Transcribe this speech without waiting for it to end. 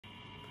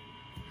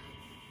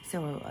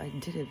So I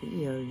did a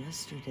video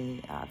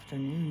yesterday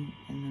afternoon,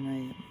 and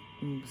then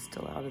I was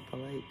still out at the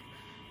lake,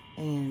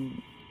 and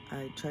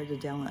I tried to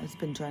download. It's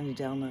been trying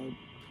to download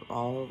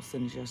all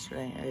since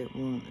yesterday. It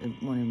won't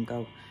even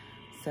go.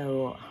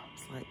 So I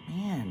was like,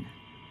 man,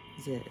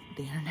 is it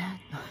the internet?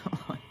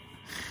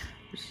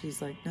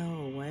 She's like,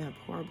 no, I have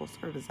horrible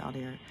service out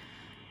here.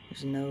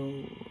 There's no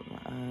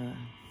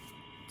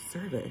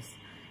service.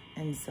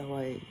 And so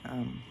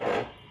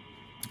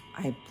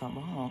I thought,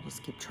 well, I'll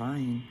just keep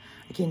trying.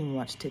 I can't even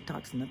watch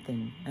TikToks.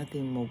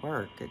 Nothing will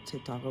work.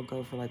 TikTok will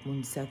go for like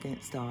 1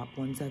 second, stop,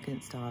 1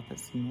 second, stop.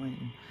 It's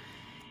annoying.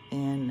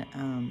 And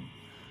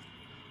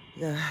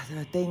the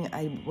thing,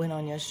 I went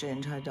on yesterday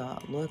and tried to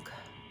look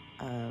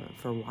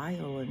for a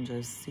while and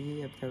just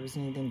see if there was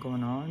anything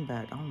going on.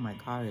 But oh my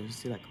God, I just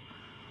see like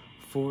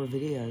 4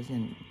 videos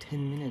in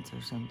 10 minutes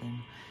or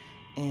something.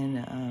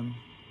 And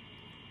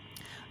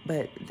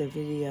but the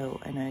video,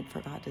 and I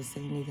forgot to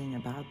say anything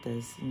about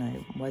this, and I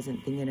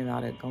wasn't thinking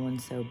about it going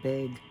so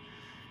big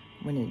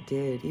when it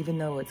did, even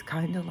though it's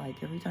kind of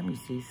like every time you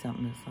see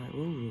something, it's like,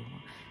 ooh,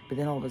 but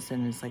then all of a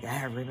sudden it's like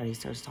everybody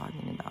starts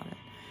talking about it.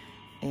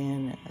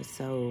 And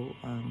so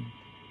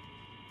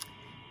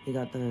you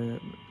got the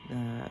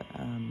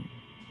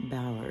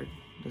Ballard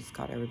just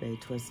got everybody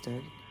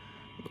twisted,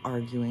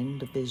 arguing,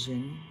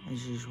 division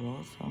as usual.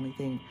 It's the only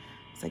thing,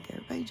 it's like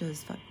everybody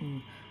just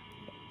fucking,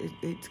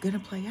 it's gonna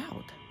play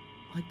out.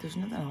 Like, there's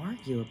nothing to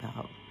argue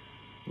about.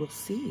 We'll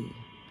see.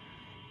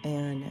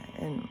 And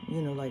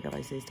you know, like if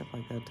I say stuff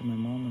like that to my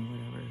mom or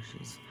whatever,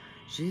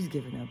 she's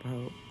giving up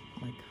hope.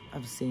 Like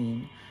I've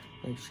seen,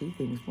 like she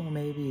thinks, well,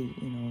 maybe,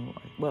 you know,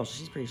 well,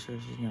 she's pretty sure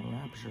she's gonna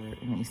rapture it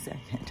any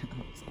second.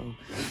 So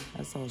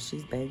that's all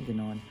she's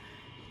banking on.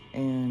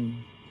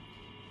 And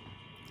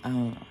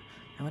I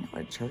wonder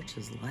what church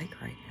is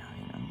like right now.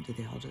 You know, do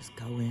they all just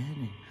go in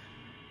and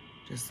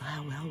just,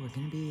 oh, well, we're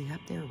going to be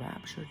up there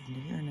raptured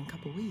here in a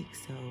couple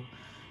weeks, so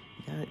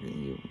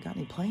you got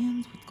any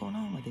plans? What's going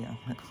on with you? I'm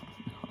like, oh,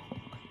 no.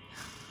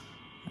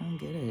 I don't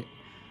get it.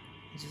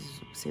 I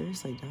just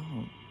seriously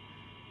don't.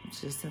 It's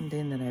just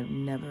something that I've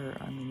never,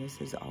 I mean, this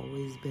has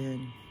always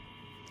been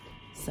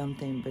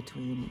something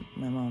between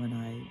my mom and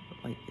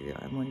I. Like,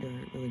 I wonder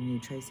when you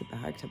trace it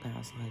back to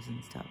past lives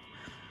and stuff,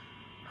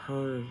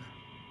 her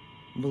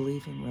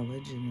belief in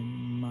religion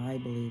and my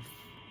belief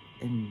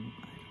in,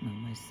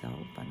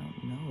 myself, I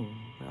don't know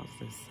what else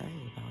to say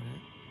about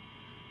it.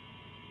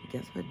 I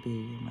guess it would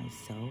be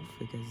myself,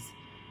 because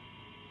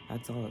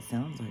that's all it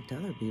sounds like to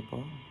other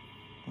people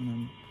when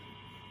I'm,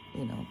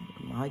 you know,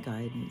 my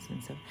guidance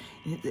and stuff.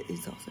 And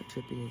it's also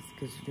trippy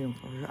because, you know,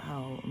 for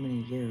how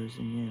many years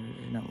and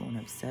years, no one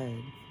have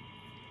said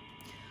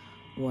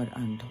what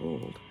I'm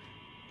told.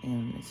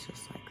 And it's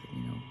just like,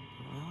 you know,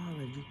 oh,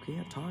 you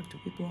can't talk to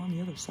people on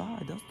the other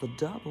side. That's the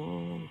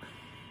devil.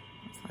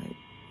 It's like,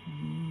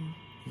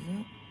 is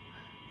it?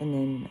 And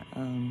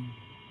then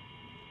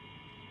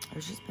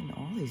there's just been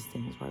all these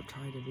things where I've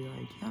tried to be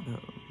like, yeah,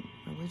 but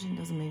religion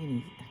doesn't make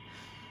any.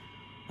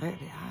 That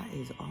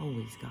has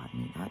always got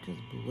me. That just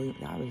blew.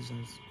 That was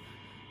just.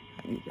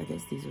 I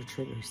guess these are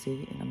triggers.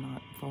 See, and I'm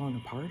not falling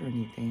apart or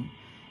anything.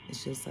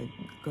 It's just like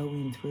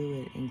going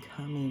through it and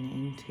coming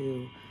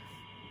into,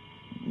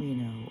 you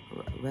know,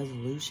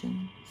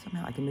 resolution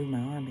somehow. I can move my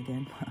arm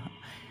again.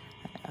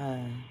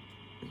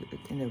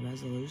 Into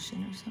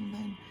resolution or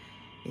something.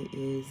 It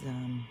is.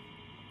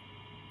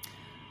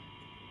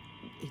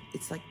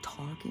 It's like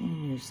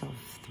talking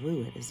yourself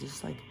through it. It's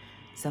just like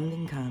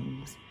something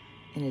comes,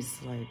 and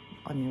it's like,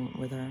 I mean,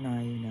 with her and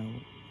I, you know,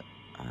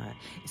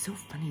 it's so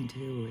funny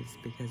too, is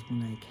because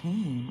when I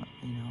came,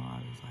 you know, I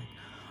was like,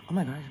 oh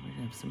my gosh, we're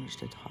gonna have so much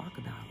to talk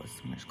about with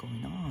so much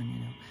going on, you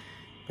know.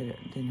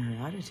 But then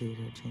her attitude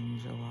had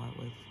changed a lot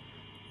with,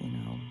 you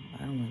know,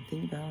 I don't want to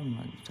think about it, I don't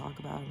want to talk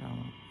about it, I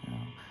don't, you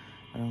know,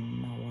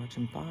 I'm not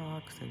watching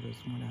Fox, I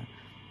just want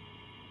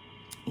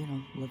to, you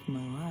know, live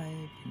my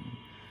life.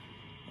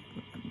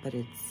 But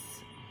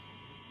it's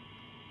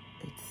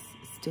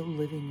still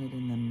living it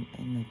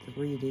in the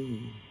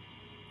 3D.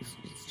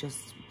 It's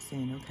just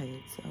saying, okay,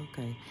 it's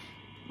okay.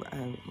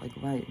 Like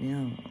right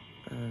now,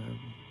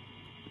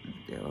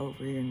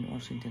 over here in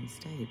Washington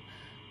State,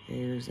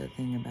 there's a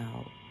thing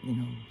about, you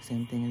know,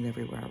 same thing as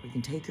everywhere. We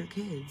can take your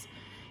kids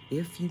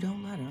if you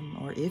don't let them,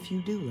 or if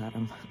you do let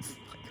them. It's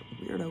like a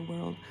weirdo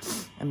world.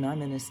 And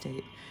I'm in a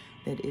state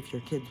that if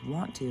your kids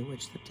want to,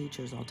 which the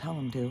teachers all tell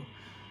them to,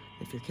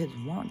 if your kids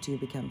want to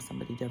become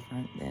somebody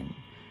different, then,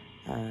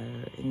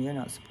 and you're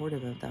not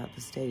supportive of that,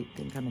 the state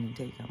can come in and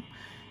take them.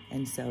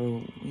 And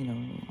so, you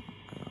know,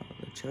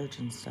 the church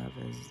and stuff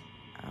is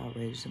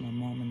outraged, and my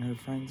mom and her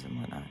friends and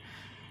whatnot.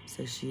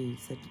 So she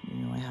said,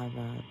 you know, I have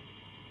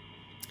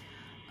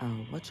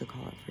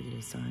for you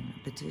to sign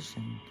a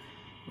petition.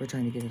 We're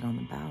trying to get it on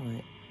the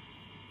ballot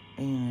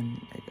and,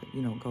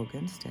 you know, go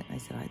against it. And I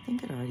said, I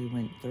think it already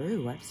went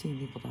through. I've seen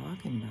people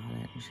talking about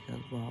it. And she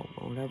goes, well,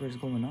 whatever's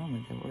going on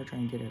with it, we're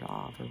trying to get it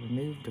off or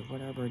removed or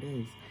whatever it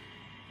is.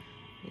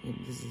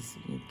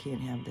 You can't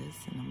have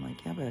this. And I'm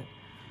like, yeah, but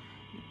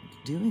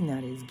doing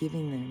that is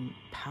giving them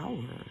power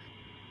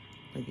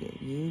Like,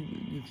 you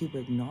keep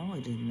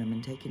acknowledging them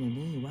and taking a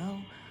knee.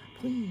 Well,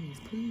 please,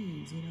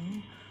 you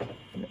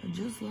know,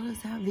 just let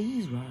us have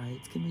these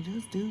rights. Can we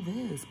just do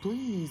this?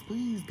 Please,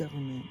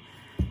 government.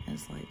 And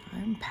it's like,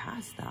 I'm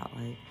past that.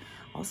 Like,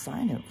 I'll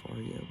sign it for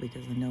you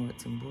because I know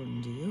it's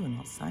important to you, and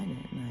I'll sign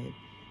it.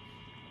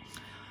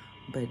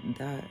 But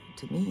that,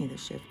 to me, the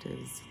shift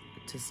is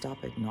to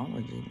stop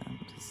acknowledging them,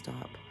 to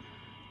stop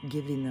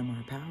giving them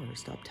our power,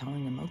 stop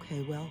telling them,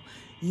 okay, well,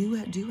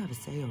 you do have a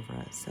say over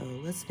us, so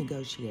let's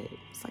negotiate.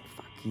 It's like,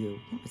 fuck you. You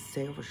don't have a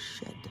say over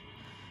shit.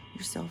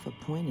 You're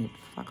self-appointed.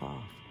 Fuck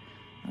off.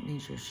 I don't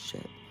need your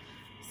shit.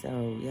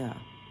 So, yeah.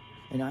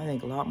 And I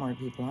think a lot more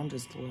people, I'm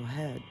just a little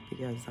ahead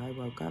because I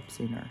woke up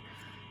sooner.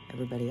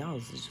 Everybody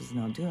else is just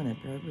not doing it.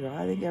 But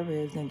I think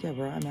everybody's going to get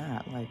where I'm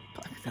at. Like,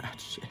 fuck that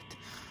shit.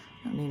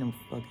 I don't need no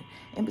fucking...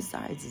 And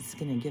besides, it's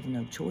going to give them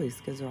no choice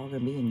because they're all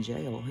going to be in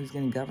jail. Who's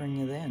going to govern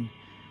you then?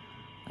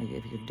 Like,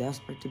 if you're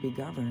desperate to be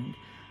governed,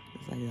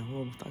 it's like the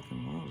whole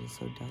fucking world is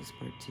so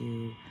desperate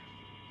to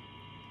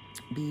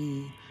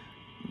be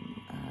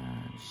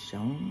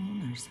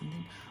shown or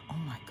something. Oh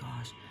my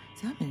gosh.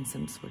 See, I'm in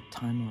some sort of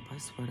time warp, I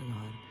swear to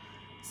God.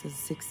 It says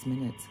 6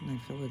 minutes, and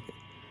I feel like,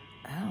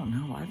 I don't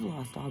know, I've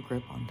lost all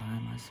grip on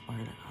time, I swear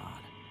to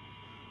God.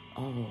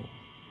 Oh,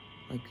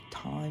 like,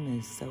 time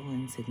is so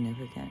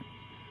insignificant.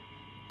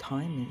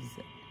 Time is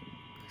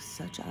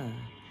such a,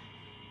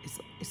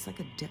 it's like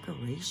a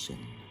decoration.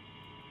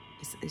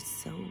 It's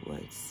so,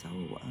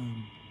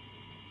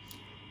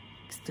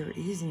 there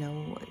is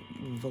no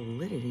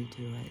validity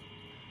to it.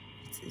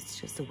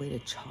 It's just a way to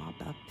chop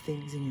up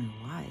things in your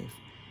life,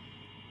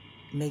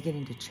 make it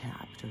into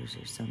chapters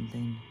or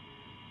something.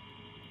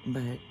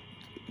 But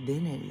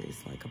then it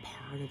is like a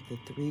part of the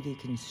 3D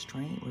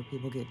constraint where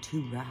people get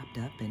too wrapped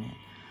up in it,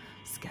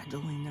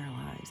 scheduling their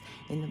lives.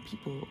 And the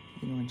people,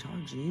 you know, in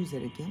charge use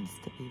it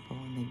against the people,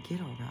 and they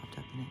get all wrapped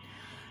up in it.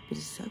 But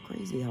it's so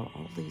crazy how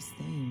all these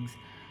things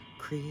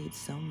create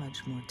so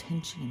much more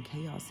tension and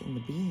chaos in the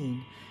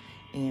being.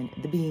 And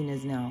the being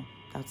is now,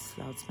 that's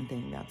my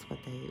thing. That's what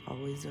they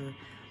always are,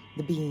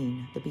 the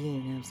being.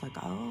 And it's like,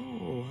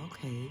 oh,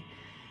 okay,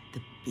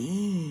 the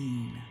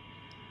being.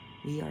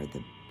 We are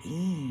the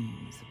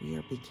beings. We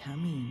are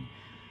becoming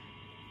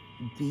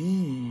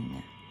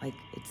being. Like,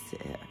 it's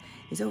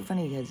so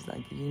funny because,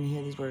 like, you can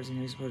hear these words and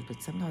hear these words,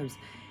 but sometimes,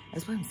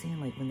 that's what I'm saying,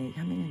 like, when they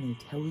come in and they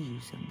tell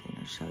you something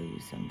or show you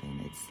something,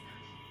 it's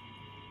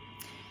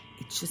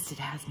just, it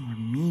has more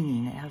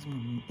meaning, it has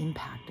more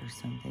impact or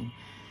something.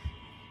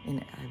 And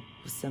it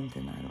was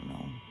something, I don't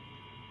know,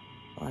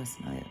 last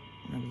night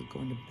when I was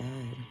going to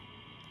bed,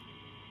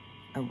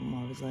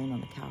 while I was laying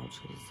on the couch,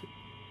 I was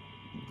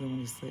going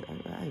to sleep.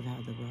 I've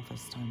had the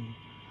roughest time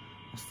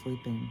of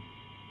sleeping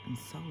in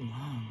so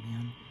long,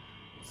 man.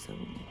 So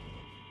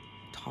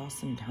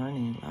tossing and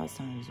turning. Last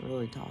time I was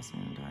really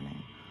tossing and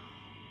turning.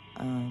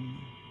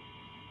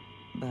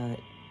 But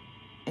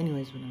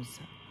anyways, when I was,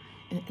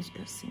 and it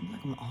just seems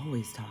like I'm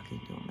always talking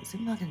to him. It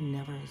seems like I'm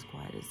never as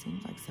quiet. It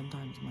seems like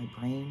sometimes my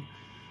brain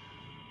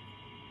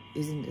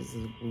isn't as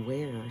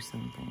aware or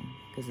something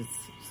because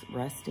it's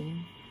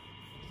resting.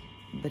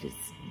 But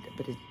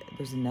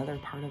there's another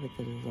part of it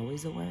that is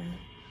always aware,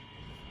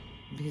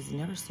 because it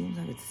never seems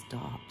like it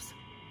stops.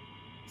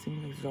 It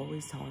seems like it's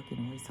always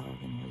talking, always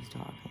talking, always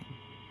talking.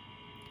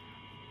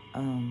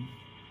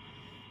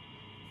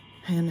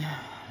 And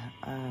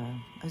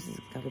this has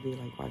got to be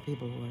like why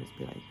people always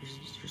be like,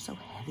 you're so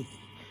heavy,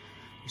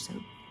 you're so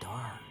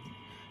dark.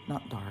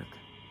 Not dark.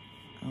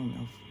 I don't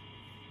know.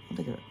 I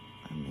don't think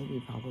maybe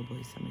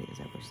probably somebody has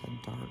ever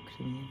said dark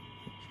to me.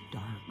 Like, you're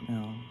dark.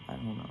 No, I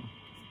don't know.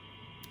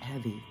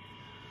 Heavy,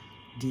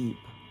 deep.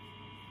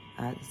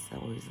 That's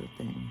always the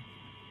thing.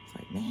 It's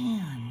like,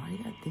 man, why do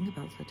you gotta think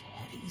about such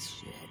heavy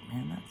shit,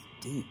 man? That's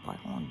deep. I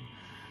don't.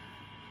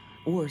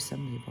 Or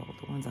some people,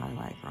 the ones I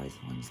like, are always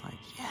the ones like,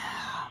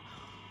 yeah,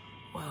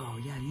 whoa,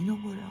 yeah, you know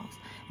what else?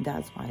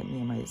 That's why me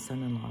and my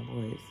son-in-law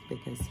boys,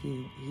 because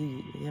him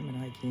and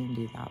I can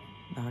do that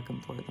back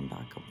and forth, and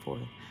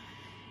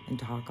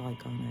talk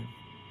like on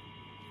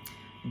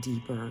a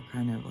deeper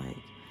kind of like,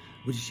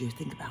 what did you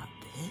think about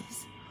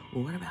this?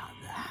 Well, what about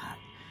that?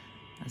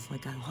 It's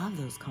like, I love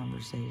those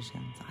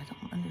conversations. I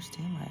don't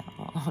understand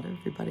why not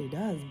everybody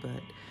does,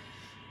 but,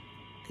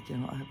 you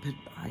know,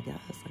 I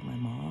guess, like my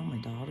mom, my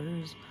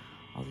daughters,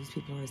 all these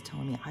people are always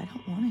telling me, I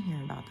don't want to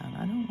hear about that.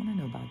 I don't want to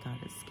know about that.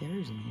 It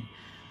scares me.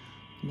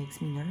 It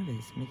makes me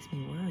nervous. It makes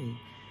me worry.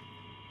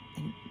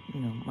 And, you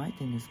know, my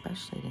thing,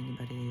 especially to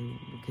anybody who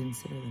would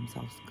consider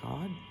themselves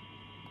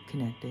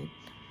God-connected,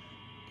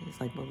 is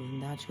like, well,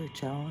 then that's your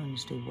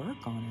challenge to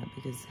work on it,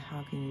 because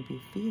how can you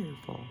be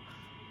fearful?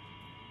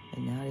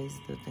 And that is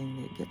the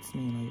thing that gets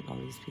me, like all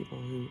these people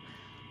who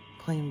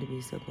claim to be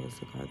so close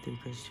to God through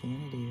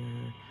Christianity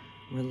or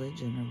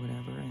religion or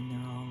whatever, and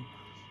they're all,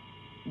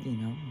 you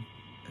know,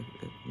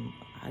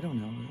 I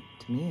don't know,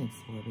 to me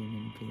it's living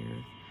in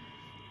fear.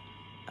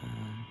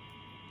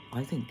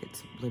 I think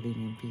it's living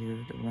in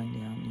fear to run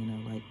down, you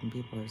know, like when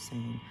people are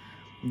saying,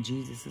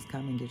 Jesus is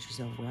coming, get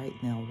yourself right,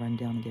 and they'll run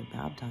down and get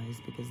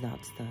baptized because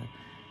that's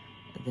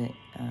the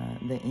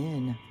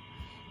in.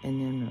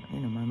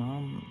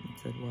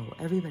 said, well,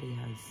 everybody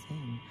has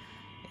sin.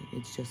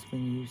 It's just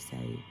when you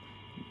say,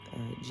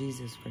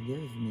 Jesus,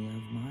 forgive me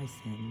of my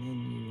sin, then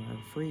you are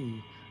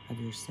free of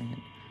your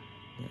sin.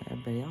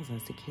 Everybody else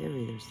has to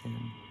carry their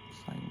sin.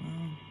 It's like,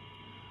 well,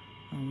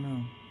 I don't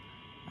know.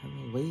 I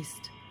will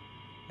waste,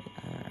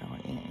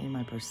 in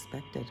my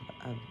perspective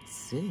of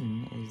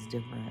sin is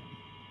different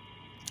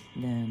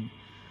than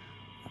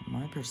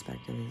my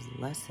perspective is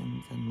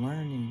lessons and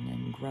learning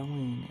and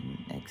growing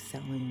and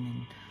excelling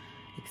and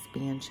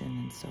expansion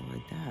and stuff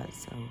like that.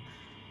 So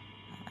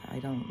I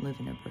don't live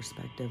in a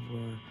perspective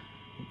where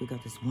we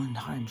got this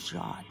one-time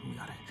shot and we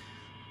gotta,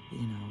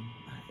 you know,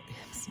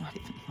 it's not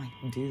even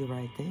like do the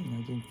right thing.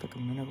 Like you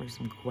fucking run over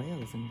some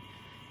quails and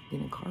get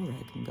in a car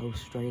wreck and go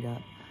straight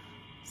up.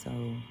 So,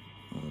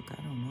 look,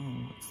 I don't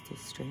know. It's the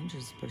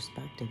strangest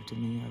perspective to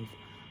me of,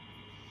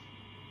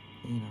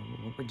 you know,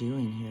 what we're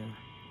doing here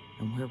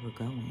and where we're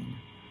going.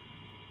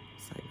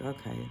 It's like,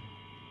 okay,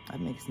 that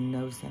makes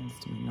no sense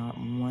to me. Not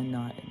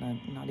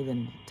not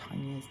even the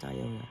tiniest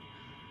iota.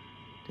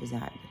 Does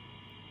that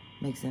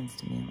make sense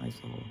to me in my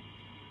soul?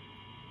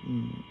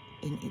 And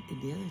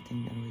the other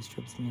thing that always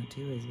trips me out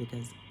too is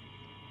because,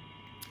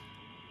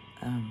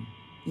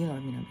 you know, I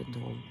mean, I've been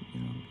told, you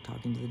know,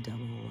 talking to the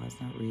devil,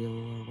 that's not real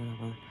or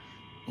whatever.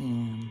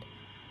 And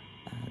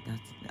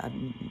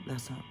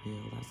that's not real,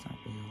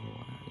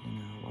 you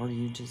know, or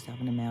you just have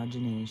an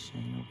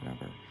imagination or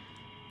whatever.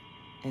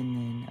 And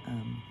then,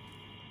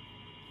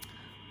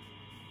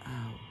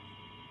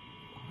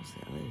 what was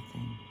the other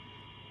thing?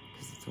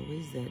 Because it's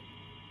always that,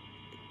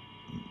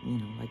 you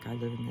know, like I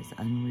live in this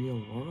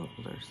unreal world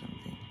or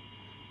something.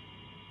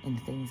 And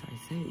the things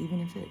I say,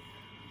 even if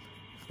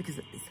because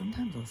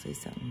sometimes I'll say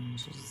something and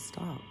she'll just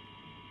stop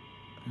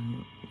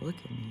and look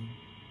at me.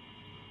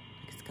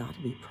 Like it's got to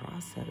be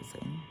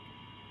processing.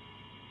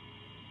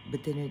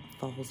 But then it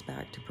falls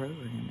back to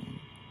programming.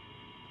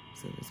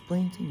 So it's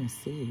planting a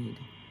seed.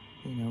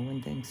 You know,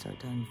 when things start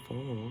to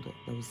unfold,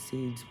 those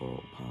seeds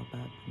will pop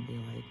up and be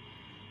like,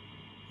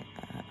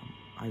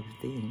 I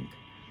think.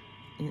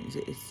 And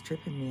it's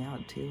tripping me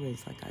out too.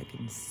 It's like I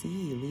can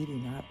see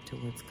leading up to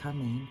what's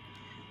coming.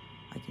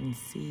 I can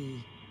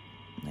see,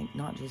 like,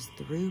 not just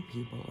through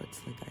people. It's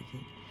like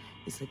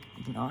it's like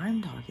when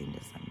I'm talking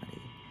to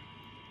somebody,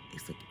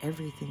 it's like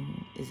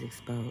everything is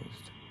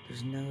exposed.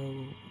 There's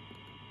no,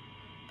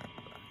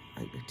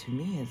 to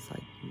me, it's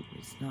like,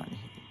 it's not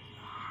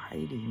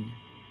hiding,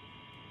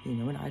 you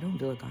know, and I don't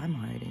feel like I'm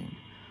hiding.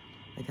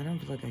 Like, I don't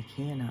feel like I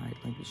can hide.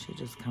 Like, shit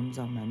just comes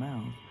out of my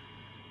mouth.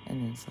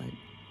 And it's like,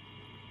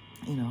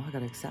 you know, I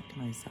gotta accept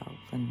myself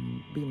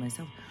and be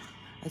myself.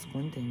 That's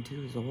one thing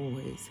too, is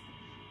always,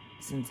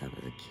 since I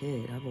was a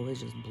kid, I've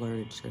always just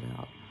blurted shit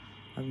out.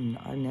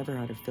 I've never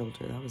had a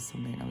filter. That was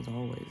something I was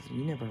always,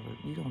 you don't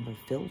have a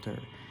filter.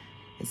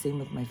 The same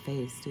with my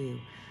face too.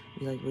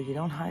 Be like, well, you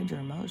don't hide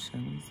your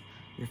emotions.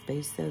 Your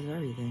face says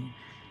everything.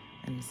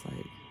 And it's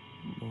like,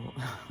 well,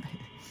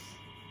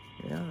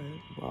 yeah,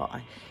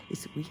 well,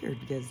 it's weird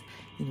because,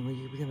 you know, when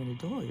you become an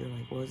adult, you're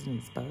like, wasn't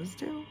it supposed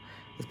to?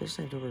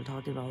 Especially after we're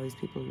talking about all these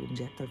people who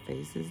inject their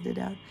faces to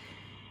death.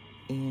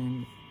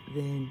 And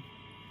then,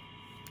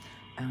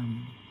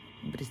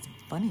 but it's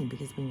funny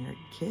because when you're a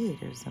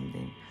kid or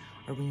something,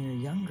 or when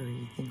you're younger,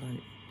 you think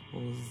like,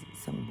 well, is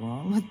something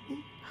wrong with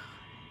me?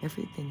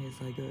 Everything is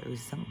like,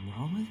 is something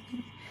wrong with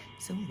me?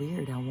 It's so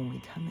weird how when we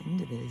come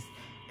into this,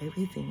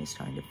 everything is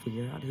trying to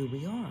figure out who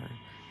we are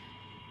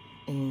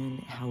and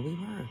how we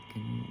work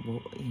and,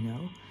 well, you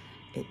know,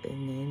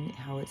 and then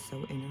how it's so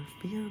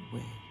interfered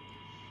with.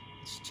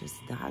 It's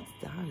just, that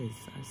is,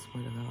 I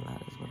swear to God,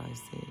 that is what I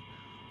see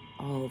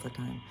all the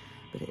time.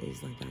 But it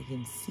is like I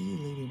can see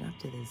leading up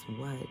to this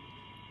what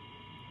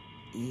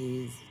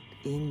is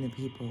in the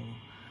people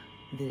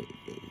that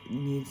it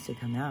needs to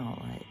come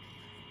out. Like,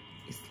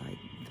 it's like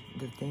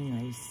the thing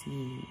I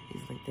see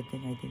is like the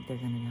thing I think they're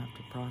going to have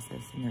to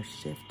process in their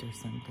shift or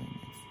something.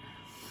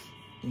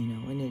 It's, you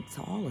know, and it's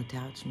all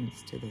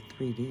attachments to the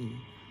 3D.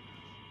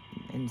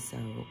 And so,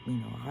 you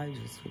know, I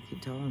just would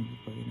keep telling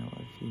people, you know,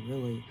 if you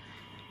really,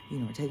 you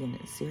know, taking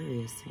it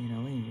serious, you know,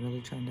 and you're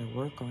really trying to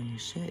work on your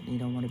shit, and you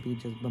don't want to be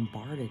just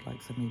bombarded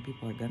like so many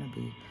people are gonna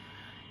be,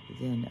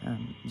 then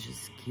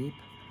just keep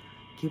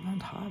on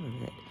top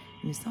of it.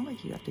 And it's not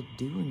like you have to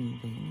do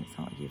anything. It's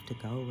not like you have to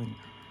go and,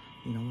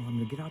 you know, I'm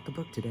gonna get out the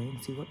book today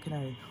and see what can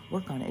I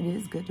work on. It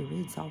is good to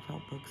read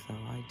self-help books, though,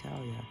 I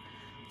tell you.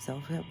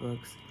 Self-help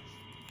books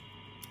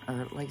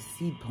are like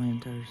seed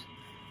planters,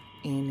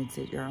 and it's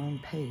at your own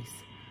pace.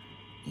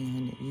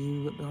 And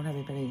you don't have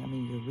anybody, I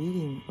mean, you're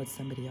reading what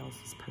somebody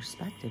else's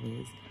perspective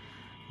is,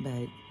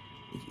 but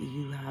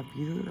you have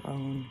your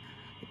own.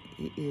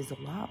 It is a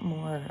lot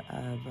more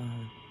of,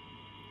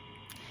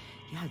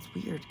 yeah, it's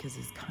weird because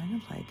it's kind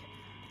of like,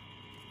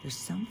 there's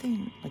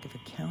something, like if a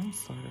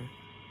counselor,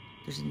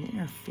 there's an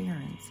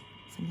interference,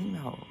 something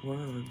about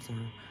words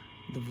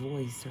or the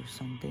voice or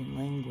something,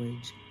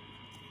 language,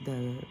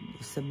 the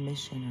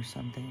submission or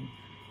something.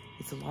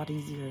 It's a lot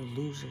easier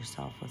to lose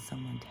yourself with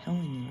someone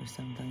telling you or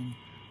something.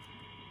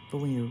 But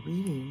when you're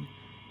reading,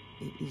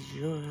 it's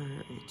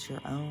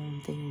your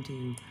own thing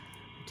to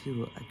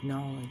to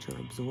acknowledge or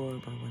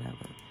absorb or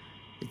whatever.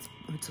 It's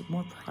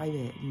more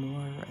private,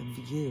 more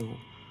of you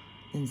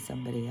than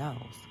somebody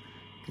else.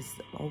 Because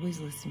always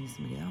listening to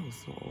somebody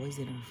else will always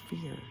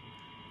interfere.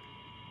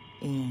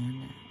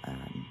 And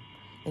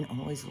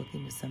always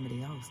looking to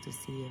somebody else to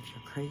see if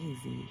you're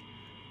crazy.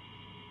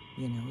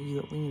 You know,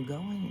 when you go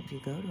in, if you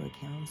go to a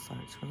counselor,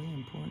 it's really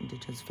important to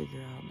just figure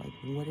out, like,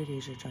 what it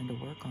is you're trying to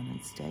work on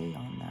and stay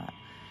on that.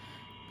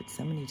 But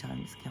so many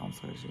times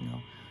counselors, you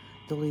know,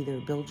 they'll either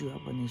build you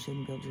up when they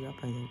shouldn't build you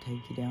up, or they'll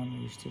take you down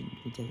when you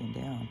shouldn't be taken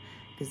down.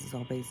 Because it's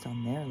all based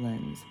on their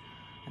lens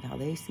of how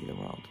they see the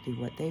world, to do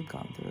what they've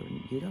gone through.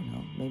 And you don't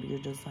know. Maybe you're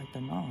just like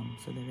their mom,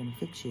 so they're going to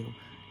fix you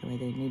the way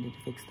they needed to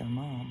fix their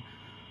mom.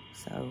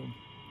 So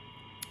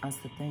that's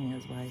the thing,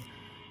 is why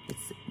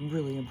it's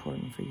really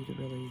important for you to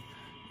really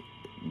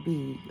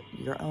be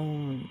your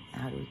own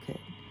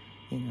advocate,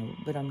 you know.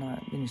 But I'm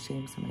not going to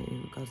shame somebody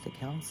who goes to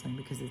counseling,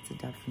 because it's a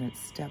definite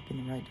step in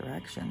the right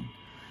direction.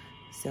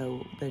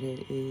 So, but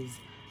it is,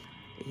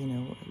 you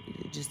know,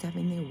 just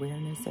having the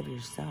awareness of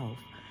yourself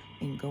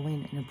and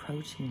going and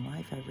approaching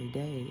life every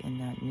day in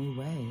that new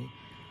way,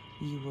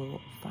 you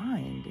will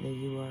find that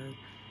you are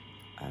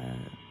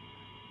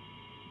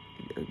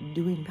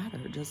doing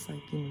better. Just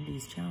like, you know,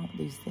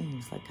 these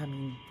things, like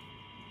coming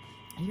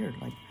here,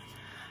 like,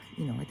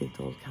 you know, I think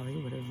old Kelly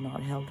would have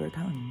not held her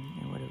tongue,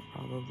 and would have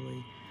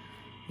probably,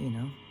 you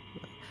know,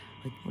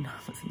 like when I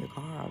was in the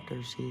car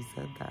after she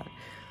said that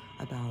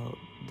about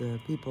the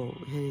people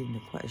hitting the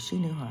question, she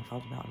knew how I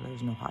felt about it. There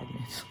was no hiding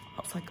it.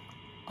 I was like,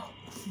 oh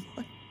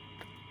my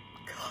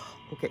God.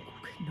 Okay,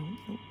 no.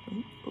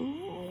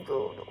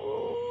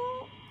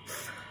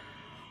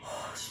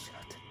 Oh,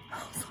 shit. I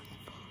was like,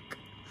 fuck.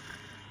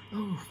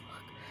 Oh,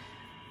 fuck.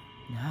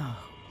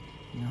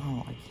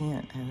 No, I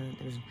can't.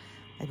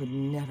 I would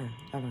never,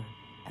 ever,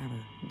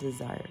 ever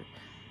desire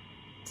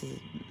to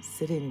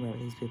sit anywhere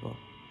with these people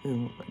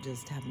who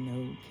just have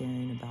no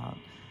caring about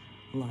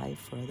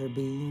life or other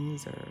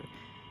beings, or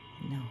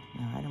no,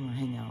 I don't want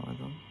to hang out with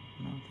them.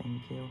 No,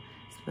 thank you.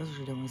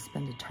 Especially don't want to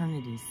spend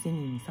eternity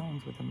singing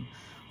songs with them.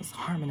 Let's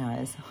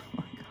harmonize. Oh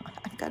my God,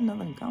 I've got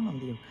nothing in common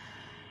with you.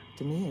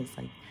 To me, it's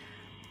like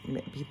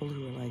people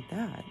who are like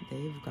that,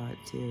 they've got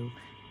to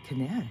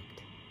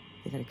connect.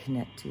 They got to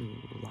connect to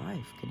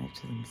life, connect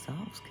to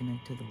themselves,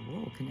 connect to the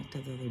world, connect to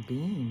the other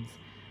beings.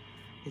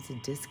 It's a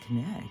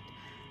disconnect.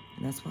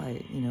 And that's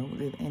why, you know,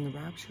 in the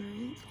rapture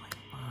is like,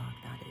 fuck,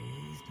 that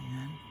is,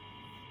 man.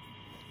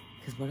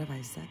 Because what have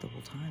I said the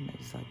whole time?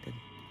 It's like the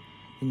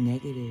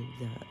negative,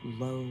 the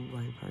low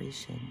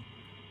vibration.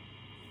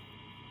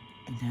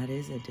 And that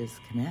is a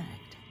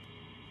disconnect.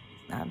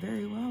 Not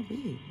very well be.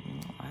 You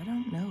know, I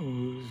don't know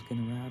who's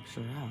going to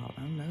rapture out. I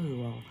don't know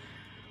who all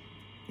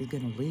is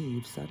going to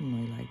leave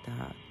suddenly like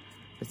that.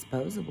 But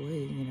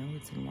supposedly, you know,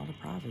 it's in a lot of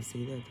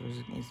prophecy that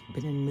it's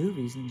been in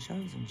movies and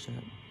shows and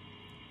shit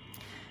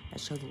that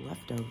show the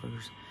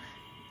leftovers.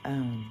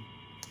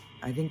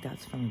 I think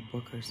that's from a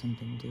book or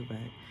something too, but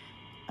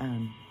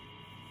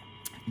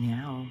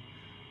now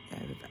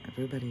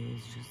everybody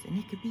is just, and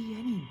it could be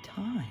any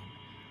time.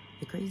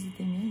 The crazy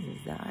thing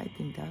is that I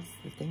think that's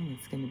the thing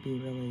that's going to be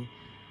really,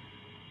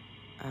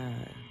 I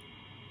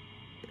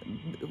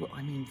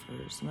mean,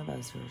 for some of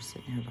us who are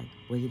sitting here like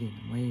waiting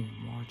and waiting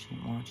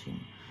and watching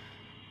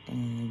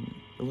and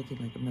looking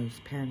like the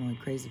most paranoid,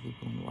 crazy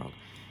people in the world.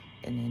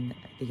 And then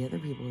the other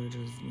people are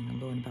just, you know,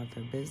 going about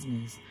their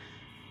business.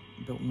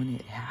 But when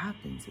it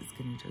happens, it's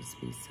going to just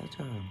be such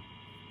a,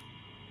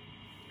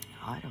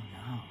 I don't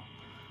know.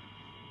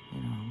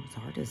 You know, it's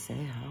hard to say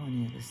how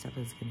any of this stuff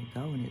is going to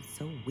go. And it's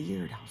so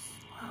weird how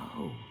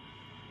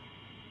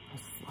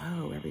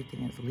slow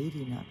everything is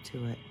leading up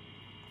to it.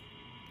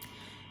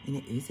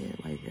 And is it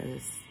like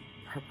this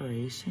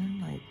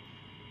preparation, like,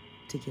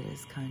 to get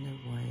us kind of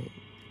like,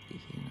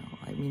 you know,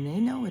 I mean, they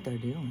know what they're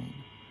doing.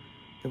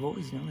 They've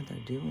always known what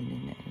they're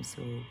doing. And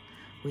so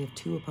we have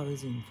two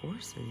opposing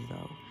forces,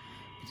 though.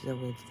 So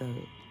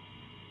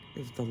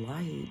if the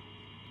light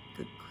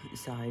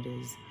side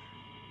is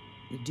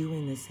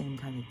doing the same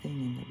kind of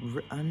thing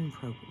and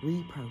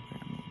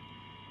reprogramming,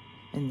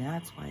 and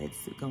that's why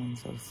it's going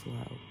so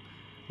slow.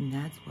 And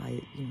that's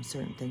why, you know,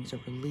 certain things are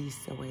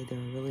released the way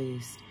they're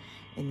released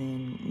and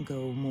then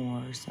go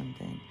more or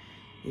something.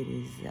 It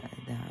is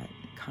that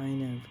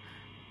kind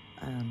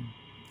of,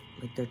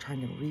 like they're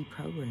trying to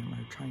reprogram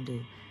or trying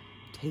to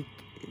take,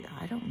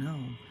 I don't know.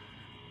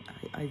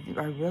 I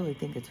really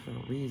think it's for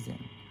a reason.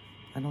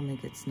 I don't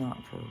think it's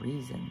not for a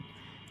reason.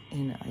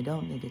 And I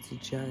don't think it's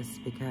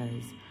just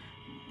because,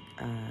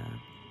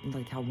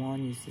 like how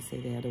Juan used to say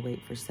they had to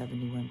wait for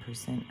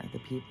 71% of the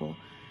people.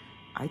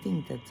 I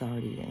think that's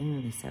already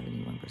in the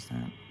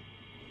 71%.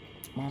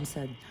 Mom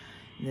said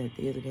that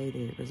the other day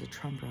there was a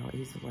Trump rally.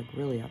 He's like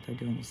really out there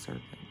doing the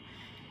circuit.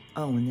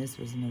 Oh, and this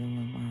was another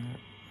one where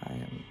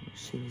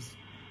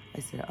I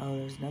said, oh,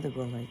 there's another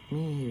girl like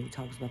me who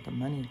talks about the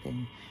money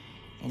thing.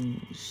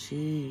 And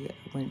she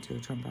went to a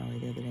Trump rally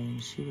the other day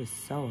and she was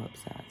so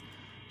upset.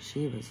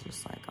 She was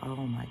just like, oh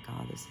my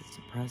God, this is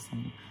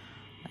depressing.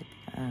 Like,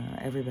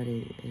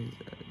 everybody is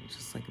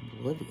just like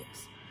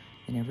oblivious.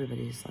 And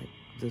everybody's like,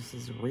 this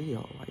is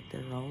real. Like,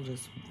 they're all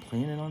just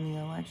planning on the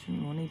election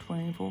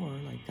 2024.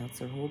 Like, that's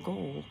their whole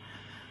goal.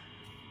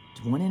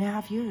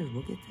 1.5 years,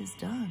 we'll get this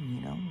done,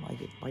 you know?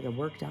 Like it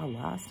worked out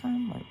last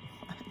time? Like,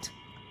 what?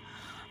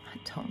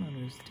 I don't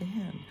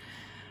understand.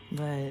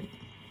 But,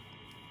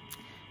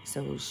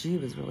 so she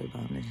was really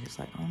bummed. And she's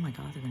like, oh my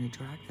God, they're going to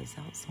drag this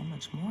out so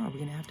much more. Are we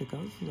going to have to go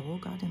through the whole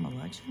goddamn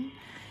election?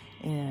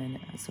 And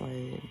so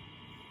I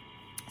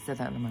said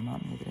that to my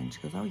mom the other day. And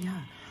she goes, oh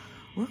yeah,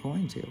 we're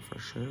going to, for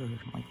sure.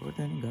 Like, we're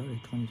going to go to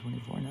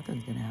 2024.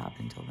 Nothing's going to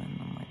happen until then.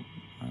 And I'm like,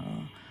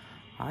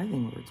 I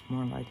think where it's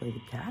more likely the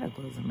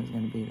cataclysm is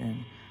going to be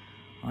then.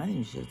 I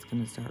think shit's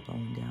going to start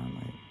going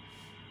down.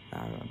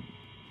 Like,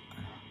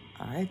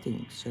 I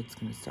think shit's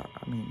going to start.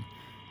 I mean,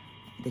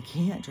 they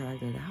can't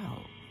drag it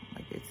out.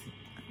 Like, it's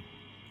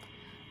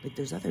like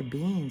there's other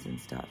beings and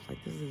stuff.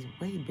 Like, this is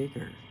way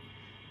bigger.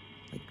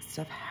 Like,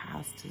 stuff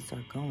has to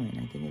start going.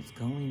 I think it's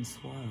going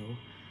slow,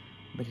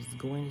 but it's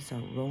going to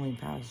start rolling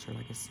faster,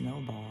 like a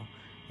snowball,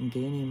 and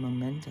gaining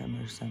momentum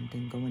or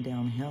something, going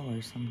downhill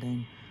or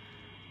something.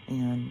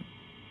 And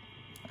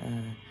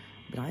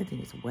but I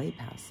think it's way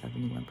past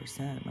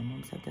 71%. My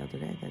mom said the other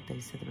day that they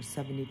said there were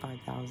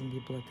 75,000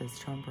 people at this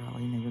Trump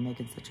rally, and they were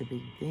making such a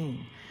big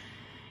thing.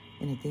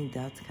 And I think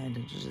that's kind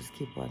of to just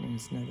keep letting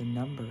us know the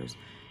numbers,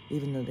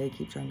 even though they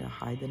keep trying to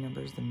hide the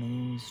numbers, the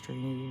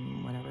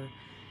mainstream, whatever.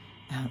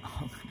 Oh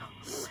my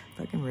God,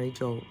 fucking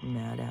Rachel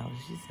Maddow,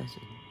 she's such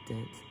a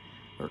ditz.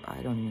 Or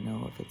I don't even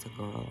know if it's a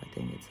girl, I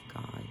think it's a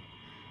guy.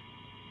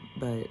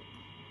 But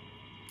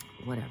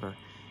whatever,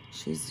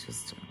 she's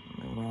just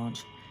a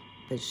raunch.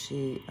 But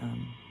she,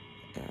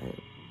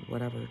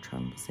 whatever,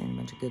 Trump was saying a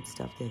bunch of good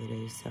stuff the other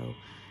day, so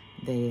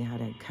they had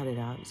to cut it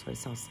out. So I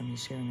saw somebody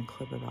sharing a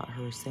clip about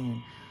her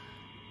saying,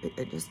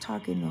 just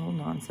talking the whole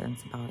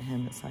nonsense about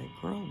him. It's like,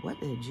 girl, what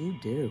did you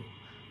do?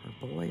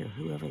 Or boy, or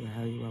whoever the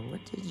hell you are,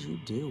 what did you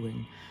do?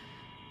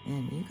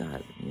 And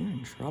you're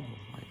in trouble,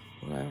 like,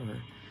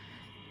 whatever.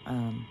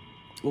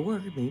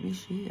 Or maybe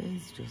she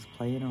is just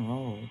playing a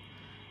role,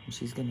 and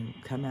she's gonna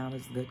come out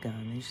as a good guy.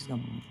 Maybe she's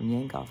gonna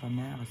yank off a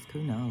mask,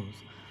 who knows?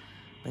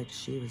 But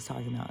she was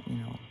talking about, you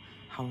know,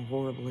 how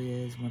horrible he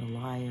is, what a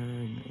liar,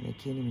 and they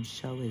can't even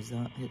show his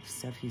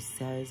stuff he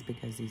says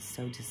because he's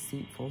so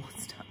deceitful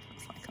and stuff.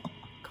 It's like, oh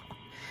my God.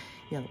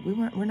 Yeah,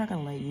 we're not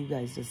gonna let you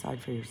guys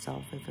decide for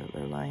yourself if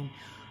they're lying.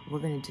 We're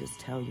gonna just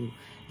tell you,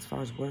 as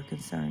far as we're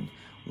concerned,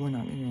 we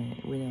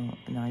don't,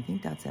 and I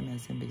think that's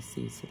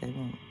MSNBC, so they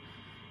won't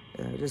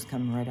just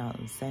come right out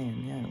and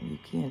saying, yeah, you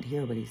can't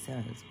hear what he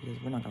says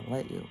because we're not gonna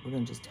let you. We're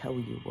gonna just tell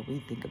you what we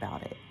think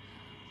about it.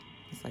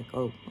 It's like,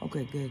 oh,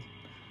 okay, good.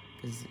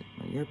 Because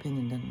your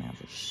opinion doesn't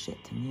matter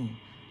shit to me.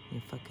 You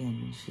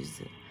fucking,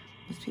 these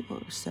people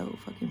are so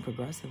fucking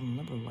progressive and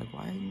liberal. Like,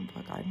 why the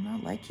fuck, I'm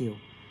not like you.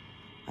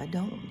 I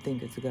don't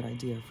think it's a good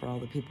idea for all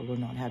the people to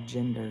not have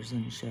genders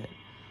and shit.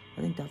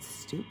 I think that's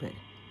stupid.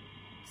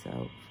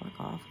 So, fuck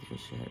off with your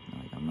shit.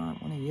 Like, I'm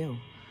not one of you.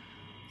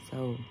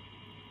 So,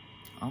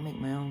 I'll make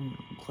my own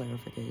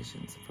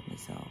clarifications for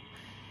myself.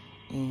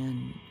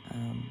 And,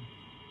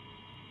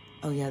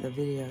 oh yeah, the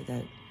video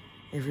that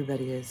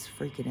everybody is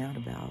freaking out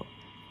about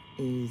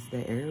is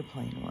the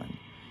airplane one.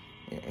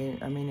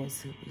 I mean,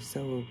 it's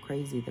so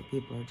crazy that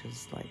people are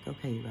just like,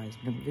 okay, you guys,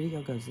 when a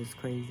video goes this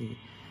crazy,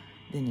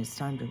 then it's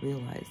time to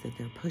realize that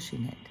they're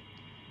pushing it.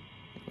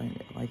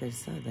 Like I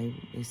said,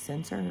 they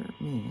censor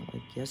me.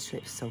 Like yesterday,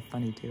 it was so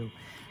funny too,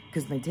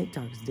 because my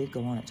TikToks did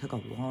go on. It took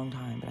a long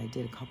time, but I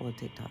did a couple of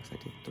TikToks. I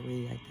did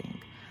 3, I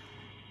think.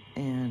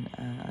 And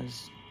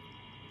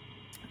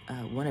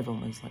one of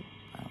them was like,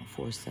 I don't know,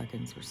 4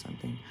 seconds or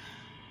something.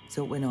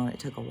 So it went on, it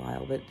took a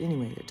while, but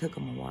anyway, it took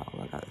them a while.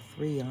 I got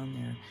 3 on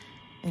there,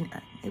 and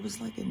it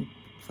was like in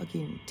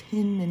fucking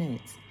 10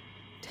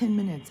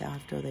 minutes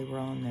after they were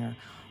on there,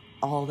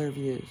 all their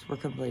views were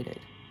completed.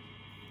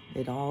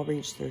 They'd all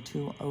reached their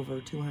over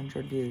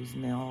 200 views,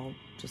 and they all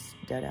just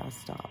dead ass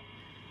stopped.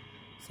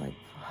 It's like,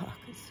 fuck,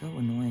 it's so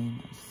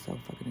annoying. It's so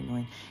fucking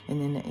annoying.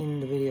 And then in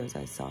the videos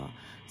I saw,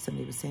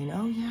 somebody was saying,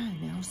 oh yeah,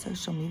 now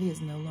social media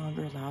is no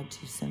longer allowed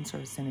to censor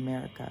us in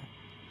America.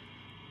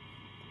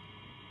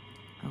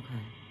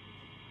 Okay,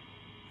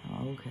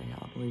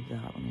 I'll believe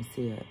that when I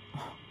see it.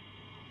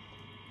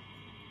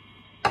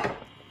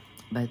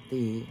 But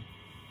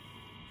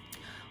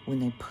when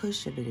they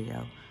push a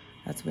video,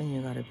 that's when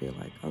you gotta be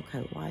like,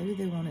 okay, why do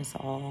they want us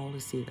all to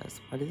see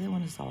this? Why do they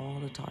want us all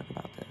to talk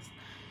about this?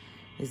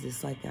 Is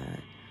this like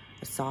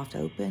a soft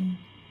open?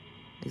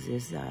 Is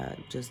this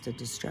just a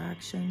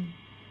distraction?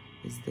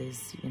 Is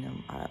this, you know,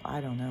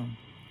 I don't know.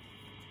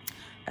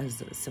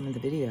 As some of the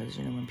videos,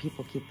 you know, when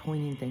people keep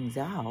pointing things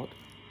out,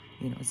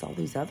 you know, it's all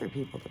these other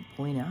people that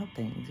point out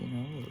things, you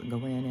know,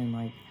 go in and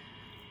like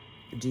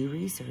do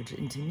research.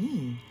 And to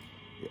me,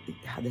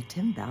 the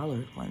Tim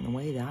Ballard one, the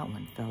way that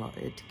one fell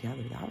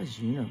together, that was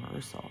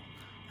universal.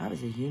 That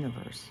was a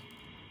universe.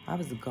 That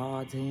was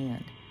God's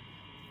hand.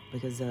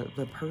 Because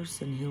the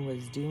person who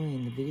was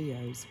doing the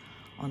videos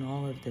on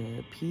all of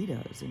the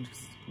pedos and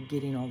just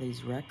getting all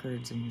these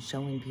records and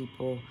showing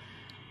people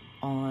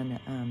on,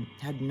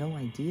 had no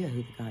idea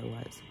who the guy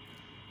was.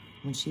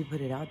 when she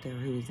put it out there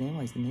who his name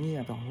was. And then you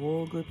have a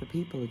whole group of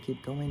people who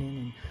keep going in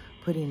and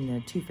putting the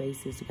two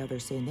faces together,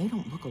 saying they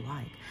don't look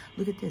alike.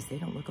 Look at this, they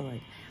don't look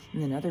alike.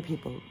 And then other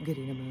people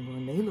getting them and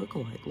going, they look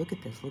alike. Look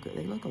at this,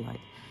 they look alike.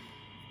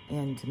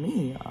 And to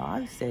me,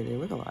 I say they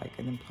look alike.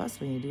 And then plus,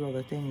 when you do all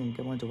the thing and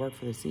go to work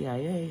for the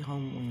CIA,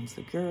 Homeland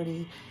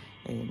Security,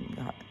 and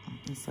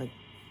it's like,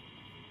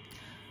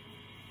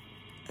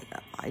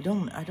 I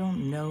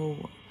don't know.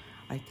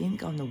 I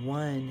think on the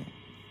one,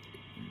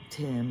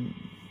 Tim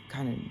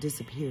kind of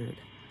disappeared,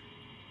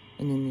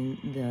 and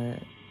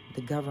then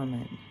the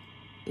government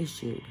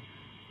issued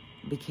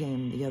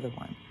became the other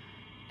one.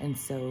 And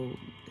so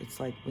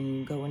it's like when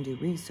you go and do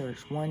research,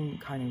 one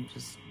kind of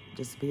just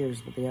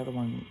disappears, but the other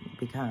one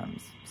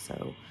becomes.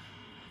 So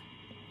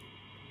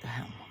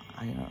I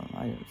don't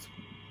know.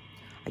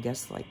 I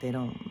guess like they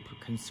don't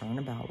concern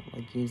about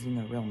like using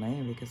their real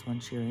name, because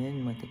once you're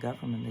in with the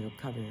government, they'll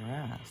cover your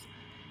ass.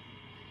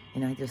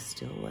 And I just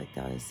still like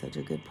that is such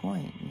a good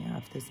point. Yeah,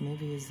 if this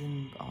movie is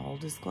in all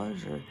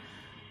disclosure,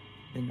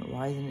 then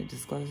why isn't it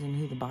disclosing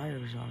who the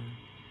buyers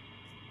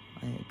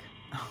are? Like,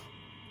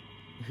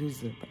 who's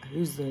the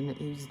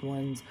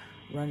ones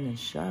running the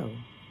show?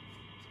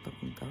 It's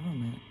fucking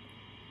government.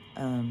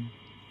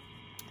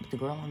 But the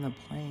girl on the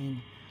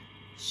plane,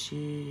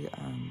 she,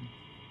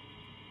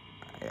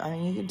 I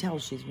mean, you can tell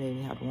she's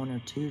maybe had one or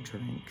two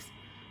drinks,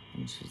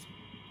 and she's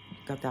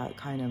got that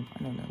kind of,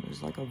 I don't know,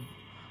 there's like a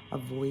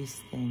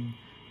voice thing.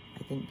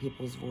 I think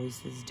people's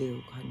voices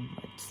do kind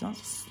of, it's not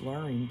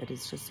slurring, but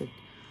it's just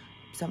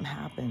something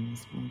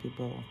happens when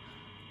people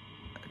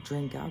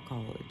drink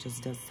alcohol. It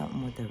just does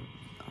something with their,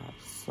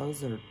 slows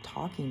their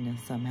talkingness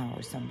somehow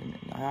or something.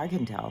 I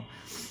can tell.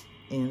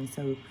 And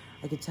so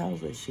I could tell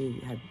that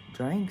she had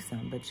drank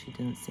some, but she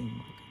didn't seem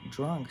like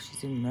drunk. She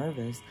seemed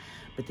nervous.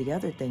 But the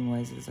other thing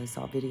was, I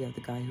saw a video of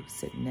the guy who was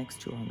sitting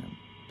next to her on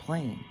the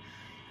plane.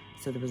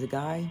 So there was a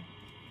guy,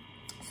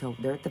 so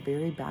they're at the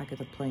very back of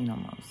the plane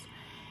almost.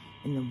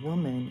 And the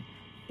woman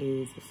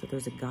is, so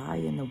there's a guy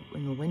in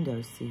the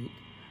window seat,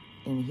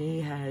 and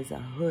he has a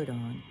hood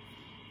on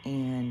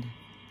and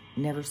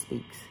never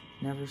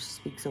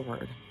speaks a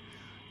word.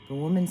 The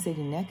woman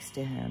sitting next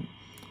to him,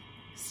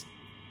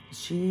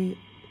 she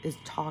is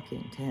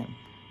talking to him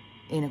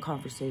in a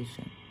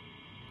conversation.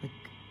 Like,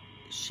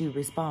 she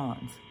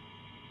responds.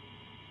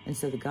 And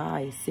so the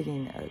guy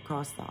sitting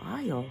across the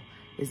aisle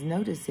is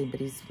noticing, but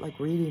he's like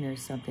reading or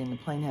something. The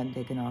plane hadn't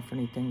taken off or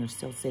anything. They're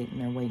still sitting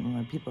there waiting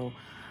where people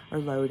are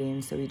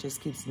loading. So he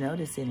just keeps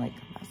noticing, like,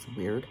 that's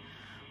weird.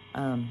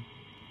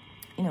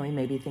 You know, he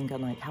may be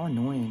thinking, like, how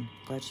annoying.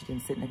 Glad she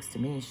didn't sit next to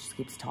me. She just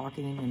keeps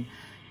talking.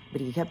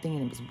 But he kept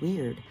thinking it was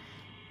weird.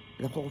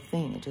 The whole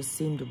thing, it just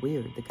seemed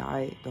weird.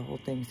 The whole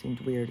thing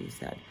seemed weird, he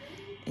said.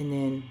 And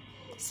then,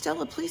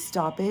 Stella, please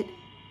stop it.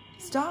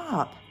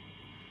 Stop.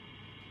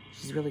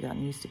 She's really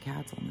gotten used to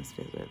cats on this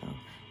visit, though.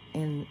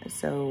 And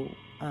so,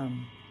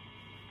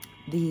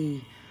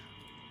 the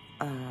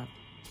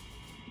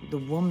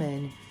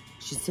woman,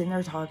 she's sitting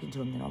there talking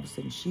to him, then all of a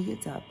sudden she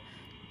gets up,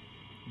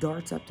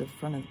 darts up to the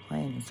front of the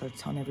plane and starts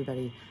telling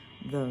everybody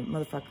the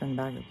motherfucker in the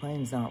back of the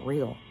plane is not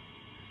real.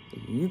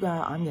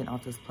 I'm getting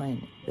off this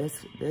plane.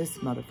 This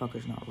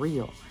motherfucker's not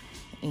real.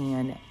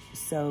 And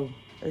so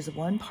there's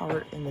one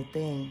part in the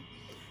thing.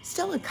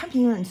 Stella, come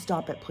here and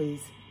stop it,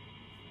 please.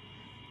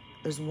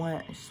 There's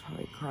one, she's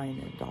probably crying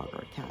at a dog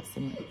or a cat.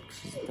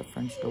 She's at the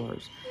French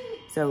doors.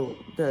 So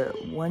the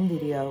one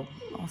video,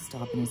 I'll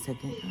stop in a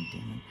second. God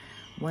damn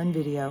it. One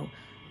video,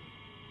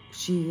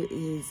 she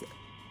is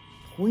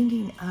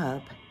pointing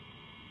up,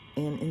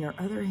 and in her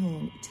other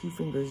hand, 2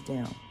 fingers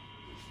down.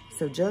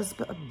 So just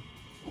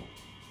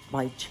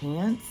by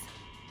chance,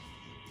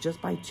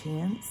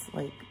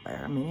 like,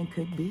 I mean, it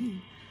could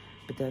be.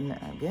 But then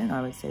again,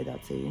 I would say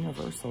that's a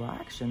universal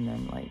action.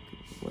 Then, like,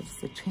 what's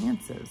the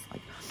chances?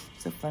 Like,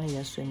 it's so funny.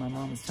 Yesterday, my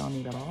mom was telling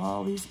me about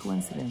all these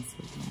coincidences.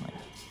 And I'm like,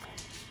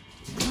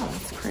 wow,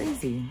 that's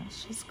crazy.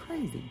 That's just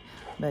crazy.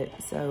 But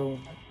so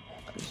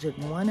she took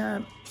 1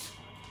 up,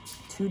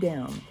 2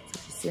 down. So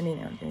she's sitting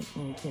there.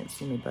 You can't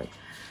see me, but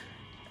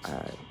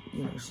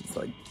you know, she's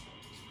like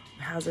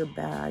has her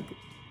bag.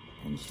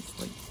 And she's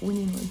like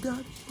pointing like,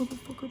 that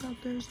motherfucker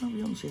back there is not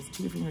real. And she has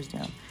 2 fingers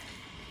down.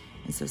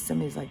 And so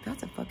somebody's like,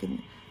 that's a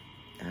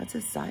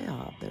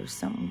psyop. There's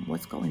something,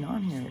 what's going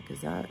on here?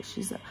 Because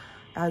she's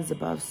as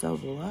above, so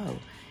below.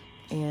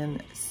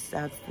 And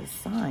that's the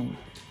sign.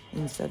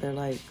 And so they're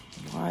like,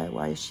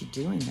 why is she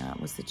doing that?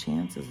 What's the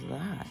chances of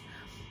that?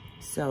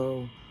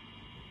 So,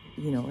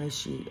 you know, is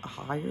she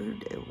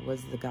hired?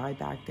 Was the guy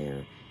back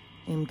there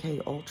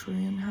MK Ultra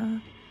in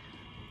her?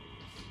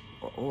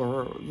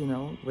 Or, you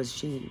know, was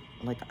she,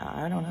 like,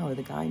 I don't know.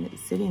 The guy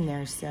sitting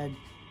there said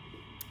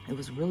it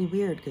was really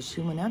weird because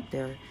she went up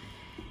there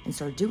and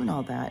started doing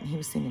all that. And he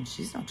was thinking,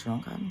 she's not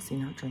drunk. I haven't seen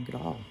her drink at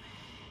all.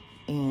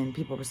 And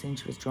people were saying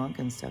she was drunk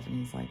and stuff.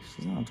 And he's like,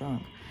 she's not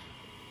drunk.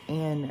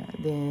 And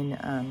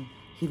then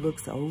he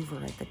looks over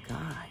at the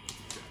guy.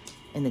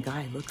 And the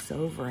guy looks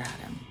over at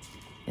him.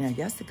 And I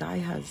guess the guy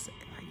has,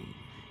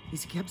 he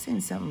kept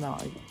saying something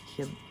about, like,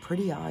 he had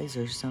pretty eyes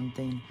or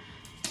something.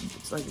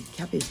 it's like he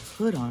kept his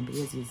hood on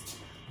because he's,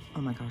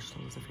 oh my gosh,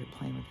 I was over here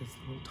playing with this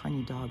little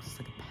tiny dog. It's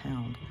like a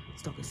pound.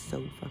 This dog is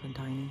so fucking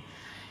tiny.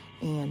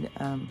 And,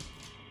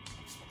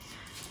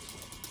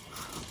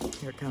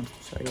 here it comes,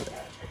 I'll show you it.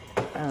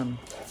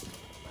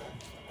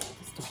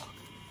 This dog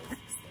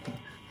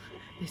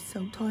is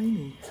so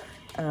tiny.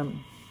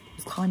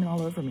 It's climbing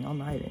all over me all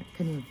night. I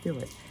couldn't even feel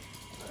it.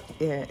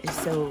 Yeah,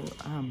 so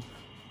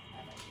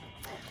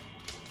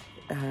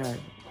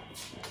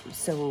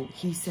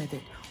he said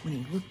that when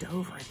he looked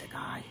over at the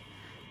guy,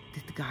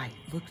 that the guy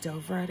looked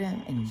over at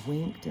him and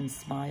winked and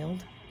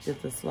smiled.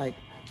 Did this like,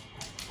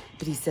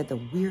 but he said the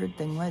weird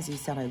thing was, he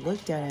said, I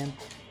looked at him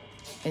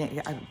and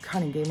it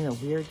kind of gave me a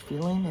weird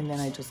feeling, and then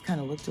I just kind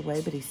of looked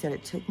away, but he said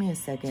it took me a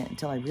second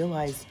until I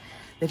realized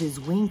that his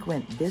wink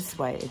went this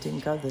way. It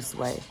didn't go this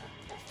way.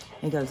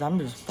 He goes, I'm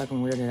just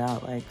fucking weirded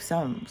out. Like,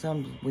 something's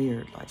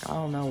weird. Like, I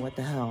don't know what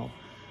the hell.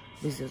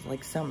 He's just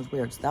like, something's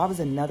weird. So that was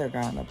another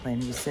guy on the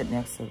plane who was sitting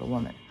next to the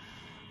woman.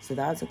 So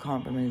that's a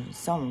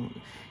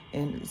confirmation.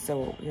 And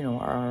so, you know,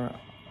 our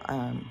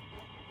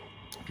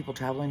people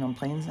traveling on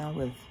planes now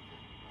with,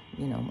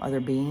 you know, other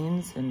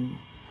beings, and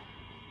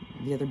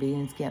the other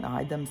beings can't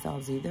hide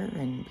themselves either,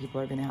 and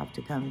people are going to have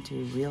to come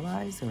to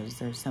realize, or is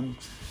there some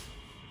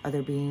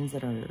other beings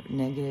that are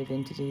negative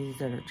entities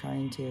that are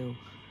trying to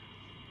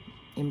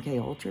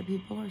MK Ultra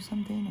people or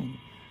something?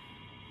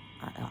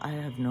 And I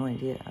have no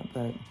idea,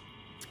 but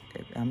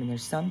I mean,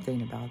 there's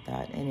something about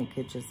that, and it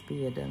could just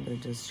be another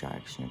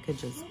distraction. It could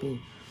just be,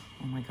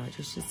 oh my God,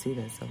 you should see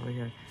this over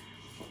here.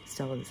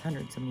 Stella, this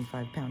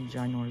 175-pound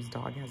ginormous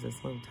dog, has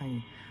this little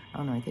tiny, I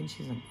don't know, I think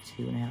she's like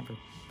 2.5 or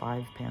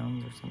 5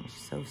 pounds or something.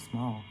 She's so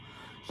small.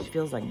 She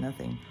feels like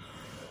nothing.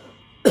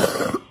 Pick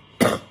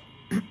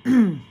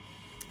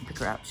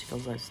her up. She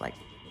feels like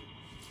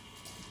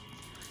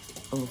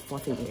a little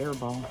fluffy air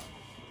ball.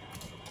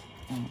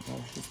 And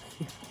she's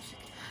cute.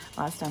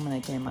 Last time when I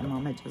came, my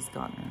mom had just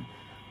gotten her.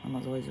 My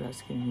mom's always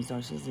rescuing these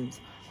dogs.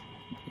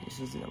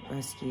 She's a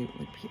rescue.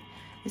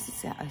 This is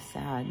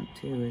sad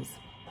too, is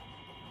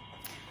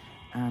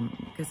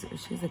because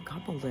she's a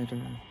couple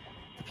litter.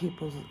 The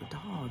people's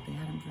dog, they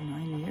had him for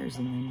 9 years,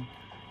 and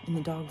the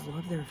dogs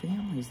love their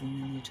families,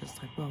 and then they're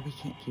just like, well, we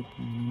can't keep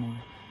them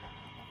anymore.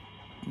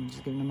 And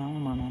just giving them all.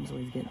 My mom's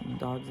always getting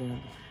dogs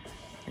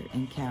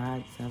and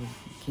cats have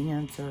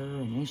cancer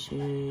and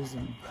issues,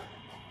 and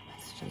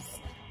it's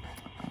just,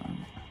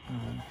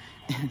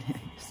 and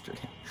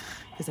yesterday,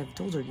 because I've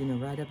told her, you know,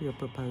 write up your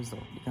proposal.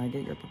 You gotta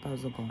get your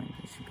proposal going,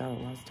 because you've got a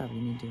lot of stuff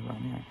you need to do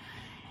around here.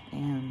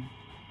 And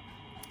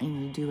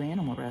you do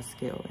animal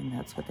rescue, and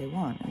that's what they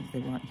want. Is they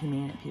want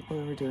people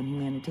who are doing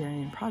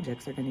humanitarian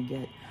projects are going to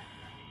get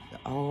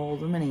all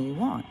the money you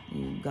want.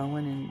 You go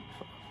in and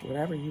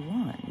whatever you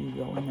want. You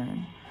go in there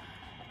and,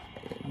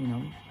 you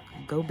know,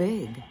 go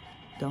big.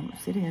 Don't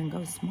sit here and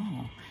go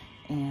small.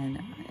 And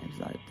it's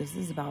like, this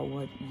is about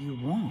what you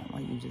want,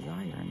 what you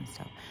desire and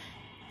stuff.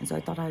 And so I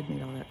thought I had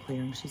made all that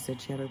clear, and she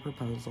said she had her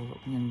proposal,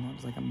 and that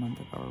was like a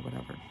month ago or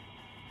whatever.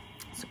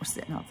 So we're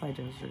sitting outside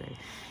yesterday.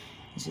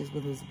 And she's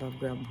with those above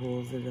ground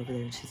pools that are over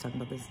there. And she's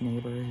talking about this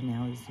neighbor who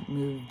now has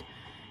moved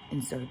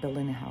and started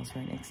building a house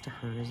right next to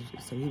hers.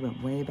 So he went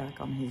way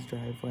back on his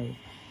driveway.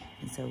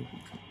 And so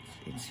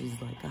she's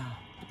like, oh,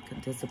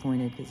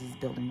 disappointed because he's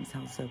building his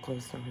house so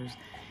close to hers.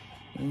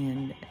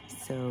 And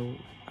so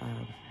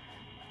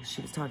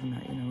she was talking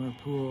about, you know, her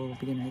pool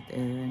being right there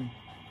and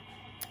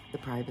the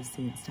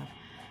privacy and stuff.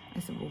 I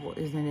said, well,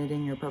 isn't it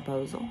in your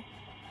proposal?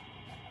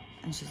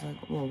 And she's like,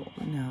 well,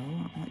 no.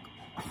 I'm like,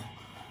 oh.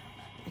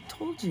 I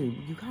told you,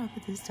 you gotta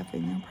put this stuff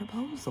in your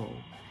proposal.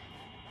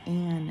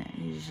 And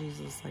she's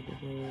just like,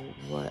 well,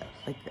 what?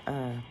 Like,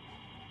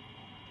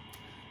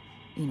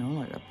 you know,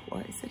 like,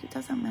 what? I said, it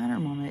doesn't matter,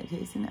 Mama. It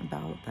isn't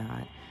about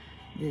that.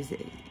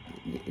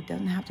 It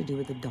doesn't have to do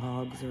with the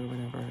dogs or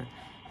whatever.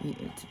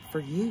 It's for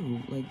you.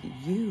 Like,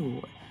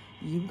 you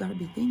gotta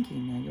be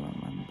thinking. You know,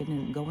 I've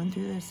been going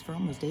through this for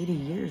almost 80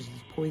 years,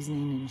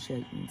 poisoning and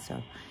shit and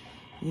stuff.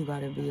 You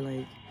gotta be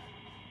like,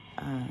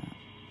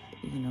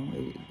 you know,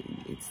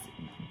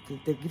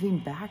 they're giving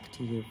back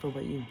to you for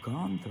what you've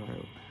gone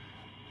through.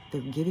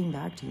 They're giving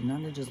back to you,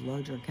 not to just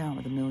load your account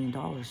with $1 million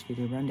for you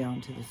to run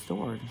down to the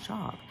store and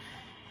shop.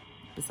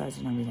 Besides,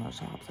 there's not really a lot of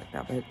shops like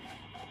that, but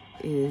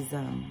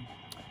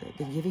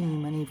they're giving you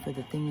money for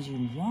the things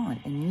you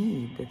want and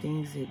need, the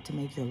things to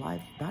make your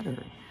life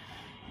better.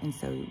 And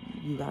so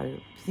you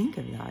gotta think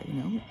of that, you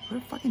know. Put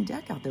a fucking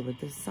deck out there with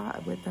this,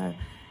 with a,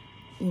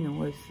 you know,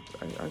 with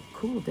a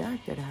cool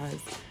deck that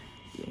has,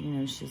 you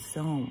know, she's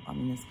so, I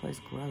mean, this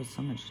place grows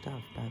so much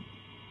stuff, but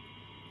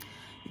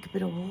you could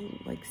put a whole,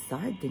 like,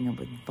 side thing up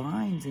with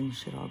vines and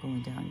shit all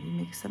going down. You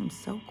make something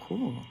so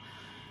cool.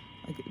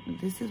 Like,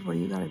 this is where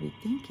you gotta be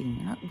thinking.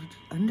 You're not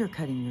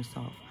undercutting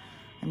yourself.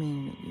 I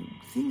mean, you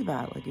think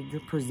about it, like, if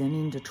you're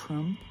presenting to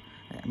Trump,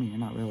 I mean,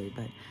 not really,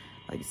 but,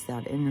 like, it's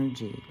that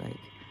energy, like,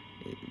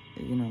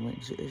 you know,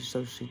 like,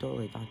 so she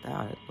totally got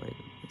that. Like,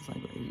 it's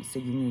like, so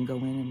you can go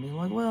in and be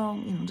like, well,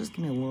 you know, just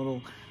give me a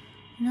little,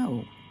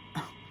 no.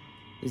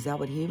 Is that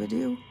what he would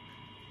do?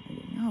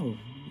 No,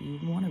 you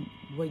want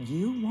what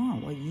you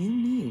want, what you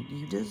need,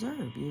 you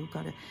deserve. You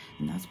gotta,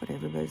 and that's what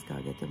everybody's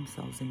gotta get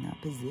themselves in that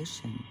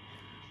position.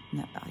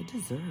 Now, I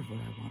deserve what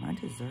I want.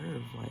 I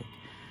deserve like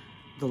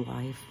the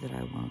life that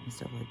I want and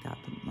stuff like that.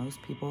 But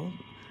most people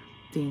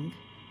think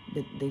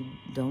that they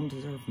don't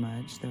deserve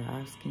much. They're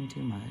asking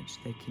too much.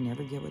 They can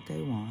never get what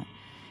they want.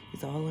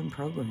 It's all in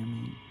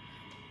programming.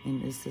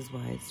 And this is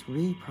why it's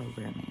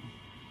reprogramming.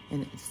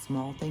 And it's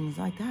small things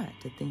like that,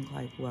 to think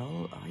like,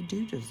 well, I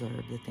do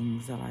deserve the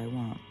things that I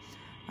want.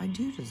 I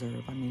do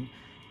deserve, I mean,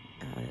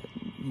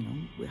 you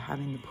know,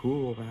 having the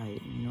pool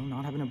right, you know,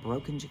 not having a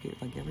broken jacket,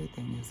 like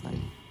everything is like,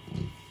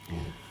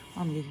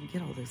 you can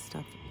get all this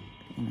stuff,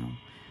 you know.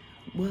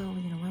 Well,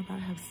 you know, what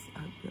about have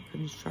a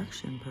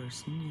construction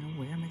person, you know,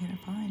 where am I going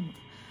to find?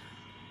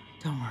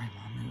 Don't worry,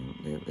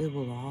 Mom, it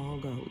will all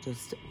go,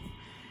 just...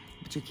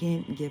 But you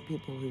can't get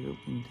people who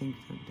can think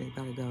that they've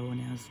got to go and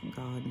ask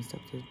God and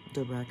stuff to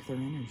direct their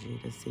energy,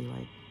 to see,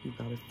 like, you've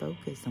got to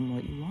focus on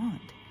what you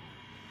want.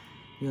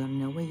 You got to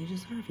know what you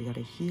deserve. You got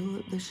to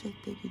heal the shit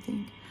that you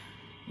think,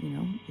 you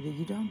know, that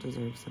you don't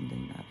deserve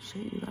something. That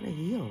shit you got to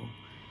heal.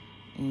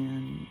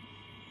 And,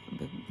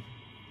 but,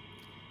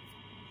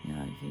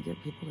 yeah, you can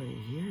get people to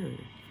hear.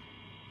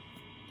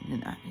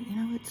 And, you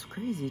know, it's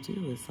crazy,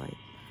 too. It's like,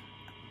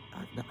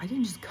 I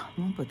didn't just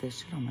come up with this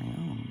shit on my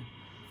own.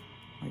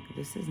 Like,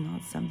 this is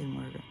not something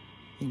where,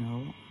 you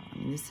know, I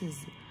mean, this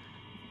is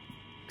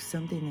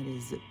something that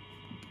is,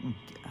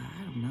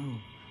 I don't know,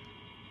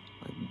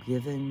 like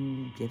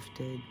given,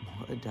 gifted.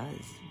 Well, it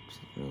does.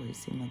 It really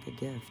seem like a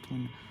gift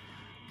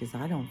because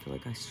I don't feel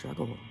like I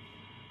struggle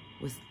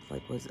with,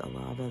 like, what a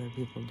lot of other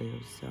people do.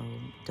 So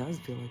it does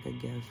feel like a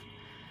gift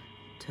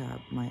to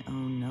my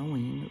own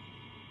knowing.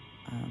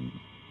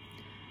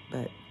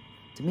 But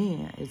to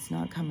me, it's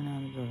not coming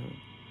out of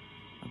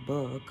a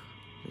book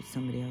that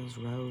somebody else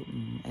wrote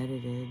and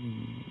edited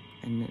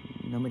and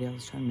nobody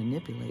else trying to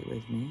manipulate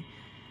with me.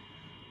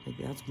 Like,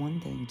 that's one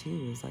thing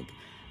too, is like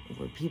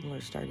where people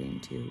are starting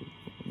to,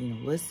 you know,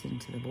 listen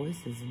to the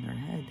voices in their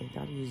head. They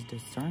got to use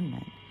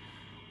discernment,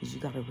 because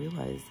you got to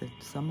realize that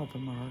some of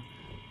them are,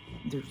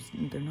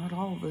 they're not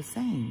all the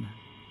same.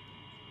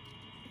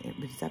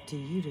 But it's up to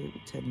you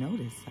to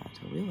notice that,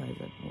 to realize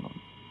that. Hold on.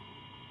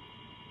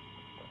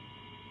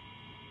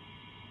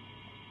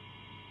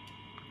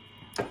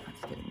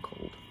 It's getting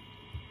cold.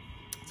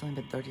 It's only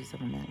been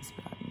 37 minutes,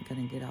 but I'm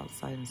gonna get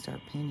outside and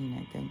start painting,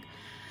 I think.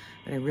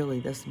 But I really,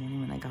 this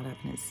morning when I got up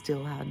and it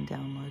still hadn't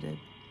downloaded,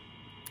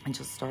 I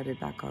just started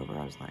back over.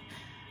 I was like,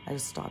 I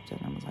just stopped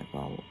it and I was like,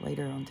 well,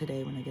 later on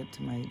today when I get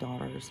to my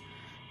daughter's,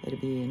 it'll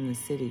be in the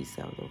city,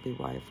 so there'll be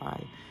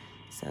Wi-Fi.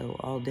 So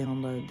I'll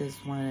download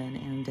this one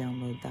and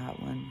download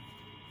that one.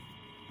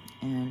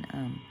 And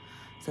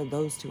so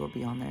those two will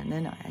be on there. And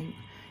then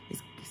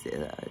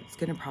it's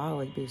gonna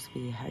probably just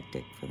be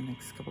hectic for the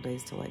next couple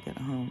days till I get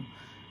home.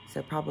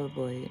 So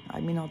probably,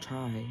 I mean, I'll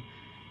try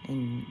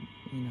and,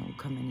 you know,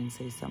 come in and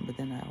say something, but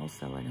then I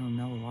don't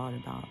know a lot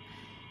about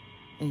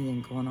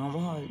anything going on.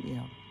 Well, you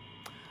know,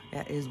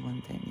 that is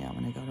one thing. Yeah,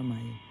 when I go to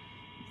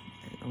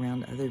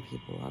around other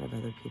people, a lot of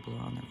other people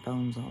are on their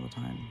phones all the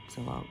time.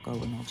 So I'll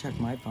go and I'll check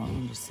my phone.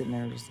 I'm just sitting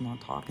there, just not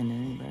talking to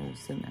anybody.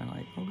 Just sitting there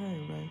like, okay,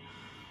 everybody,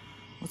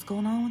 what's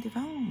going on with your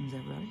phones,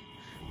 everybody?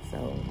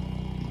 So,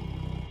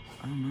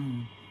 I don't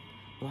know.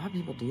 A lot of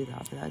people do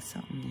that, but that's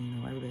something, you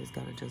know, everybody's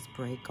got to just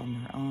break on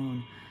their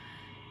own.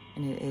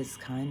 And it is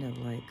kind of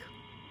like,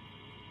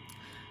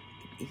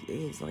 it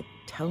is like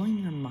telling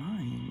your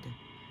mind.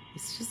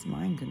 It's just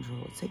mind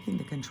control. It's taking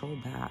the control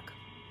back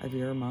of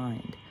your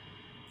mind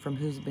from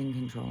who's been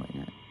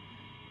controlling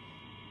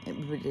it.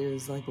 It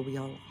is like we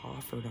all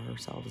offered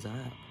ourselves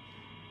up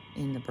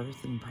in the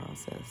birthing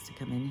process to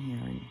come in here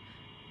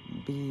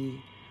and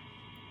be,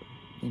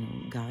 you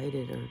know,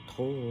 guided or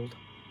told,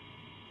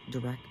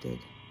 directed,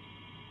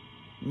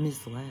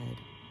 misled.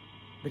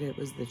 But it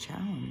was the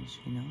challenge,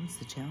 you know, it's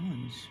the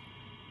challenge.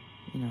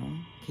 You know,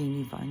 can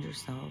you find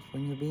yourself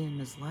when you're being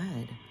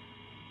misled?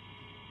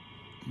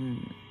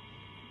 And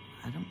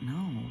I don't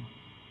know.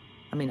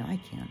 I mean, I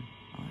can.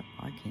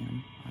 I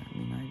can. I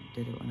mean, I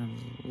did it when I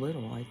was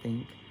little, I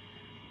think.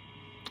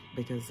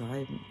 Because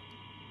I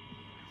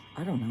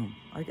don't know.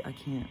 I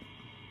can't,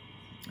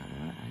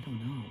 I don't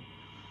know.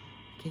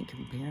 I can't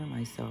compare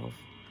myself.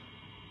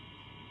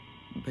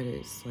 But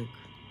it's like,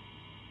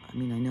 I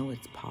mean, I know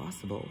it's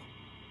possible.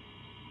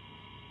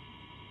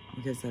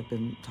 Because I've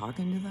been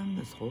talking to them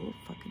this whole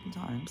fucking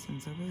time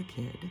since I was a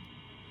kid.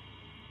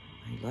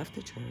 I left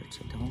the church.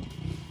 I don't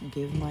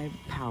give my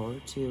power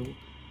to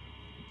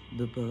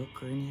the book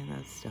or any of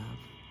that stuff.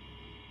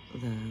 I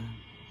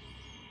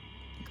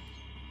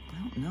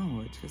don't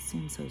know. It just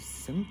seems so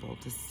simple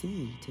to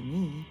see to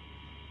me.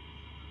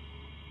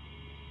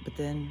 But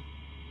then,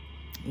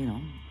 you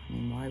know, I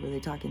mean, why were they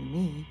talking to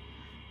me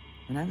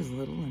when I was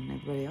little and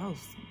everybody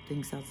else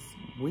thinks that's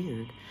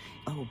weird?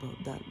 Oh,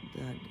 but that,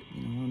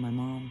 you know, when my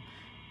mom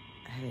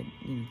had,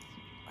 you know,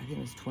 I think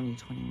it was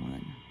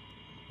 2021.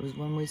 It was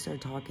when we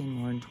started talking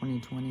more in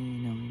 2020,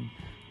 you know, and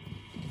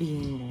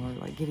being more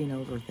like getting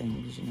over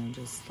things, you know,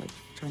 just like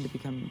trying to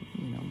become,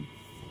 you know,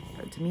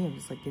 to me, it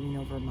was like getting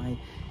over my,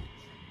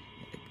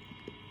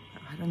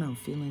 I don't know,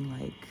 feeling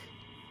like,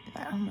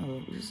 I don't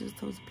know, it was just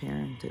those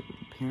parent to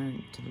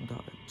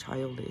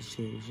child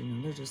issues, you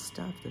know, they're just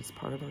stuff that's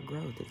part of our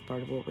growth. It's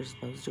part of what we're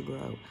supposed to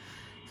grow.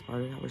 It's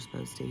part of how we're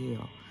supposed to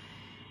heal.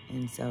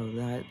 And so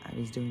that I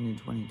was doing in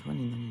 2020,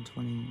 then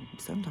in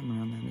sometime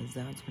around then,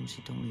 that's when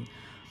she told me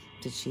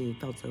that she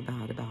felt so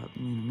bad about,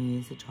 you know, me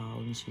as a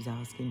child, and she's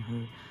asking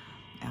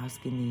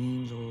the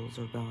angels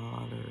or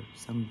God or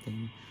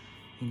something,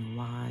 you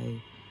know,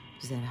 why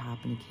does that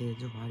happen to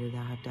kids, or why did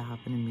that have to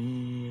happen to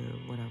me, or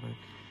whatever.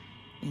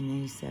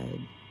 And they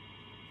said,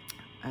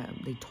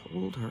 they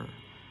told her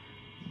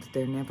that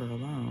they're never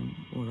alone.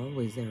 We're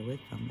always there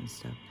with them and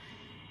stuff.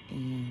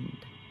 And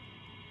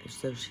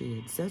so she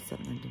had said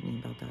something to me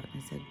about that.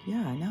 And I said,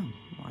 yeah, I know.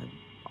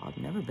 I've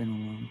never been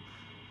alone.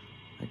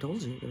 I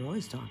told you, they're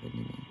always talking to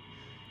me.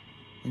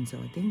 And so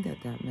I think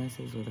that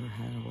messes with her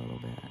head a little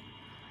bit,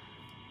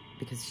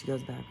 because she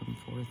goes back and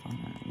forth on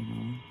that, you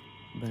know.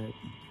 But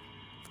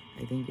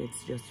I think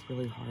it's just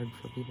really hard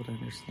for people to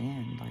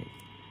understand, like,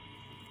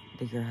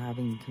 that you're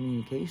having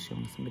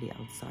communication with somebody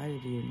outside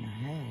of you in your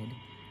head.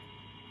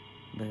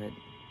 But,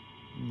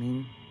 I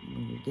mean,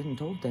 when you're getting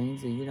told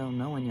things that you don't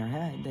know in your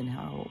head, then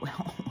how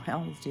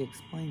else do you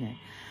explain it?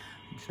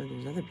 I'm sure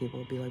there's other people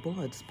who'll be like,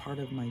 well, it's part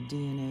of my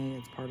DNA,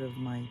 it's part of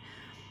my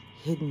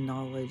hidden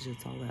knowledge,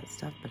 it's all that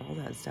stuff. But all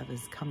that stuff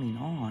is coming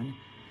on.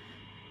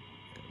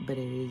 But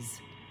it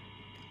is,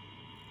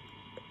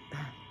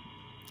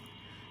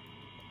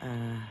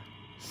 I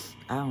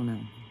don't know.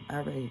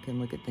 Everybody can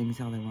look at things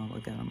how they want to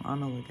look at them. I'm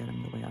going to look at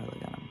them the way I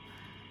look at them.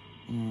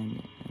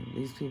 And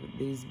these people,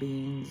 these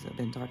beings have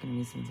been talking to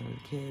me since I was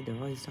a kid. They're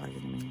always talking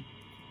to me.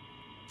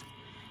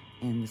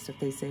 And the stuff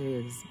they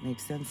say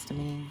makes sense to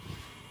me.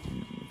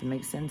 And if it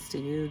makes sense to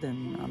you,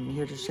 then I'm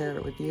here to share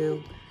it with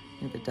you.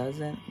 And if it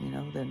doesn't, you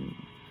know, then,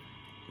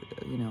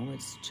 you know,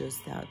 it's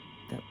just that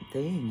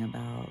thing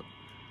about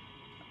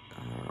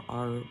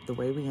the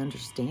way we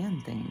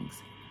understand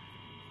things.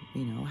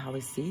 You know, how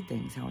we see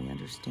things, how we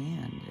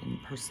understand,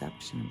 and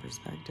perception and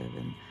perspective.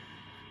 And,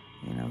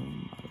 you know,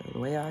 the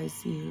way I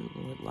see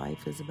what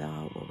life is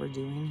about, what we're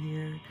doing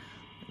here,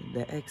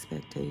 the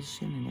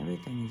expectation and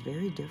everything is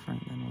very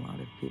different than a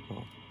lot of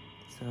people.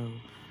 So,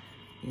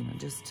 you know,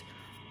 just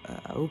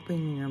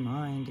open your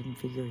mind and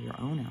figure your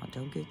own out.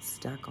 Don't get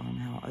stuck on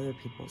how other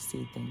people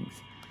see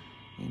things,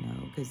 you know,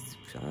 because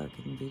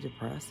it can be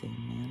depressing,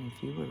 man.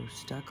 If you were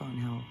stuck on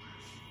how,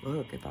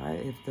 look,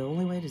 if the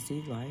only way to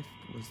see life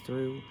was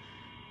through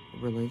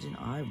religion,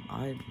 I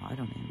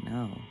don't even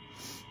know.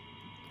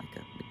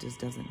 Like, it just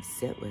doesn't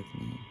sit with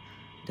me.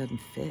 It doesn't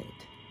fit.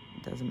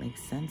 It doesn't make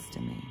sense to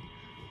me.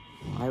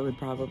 I would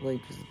probably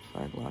just,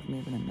 I'd lock me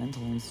up in a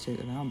mental institute,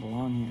 and I don't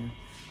belong here.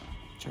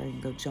 Try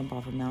and go jump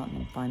off a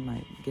mountain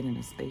and get in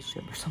a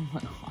spaceship or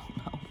something.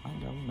 I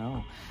don't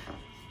know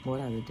what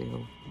I would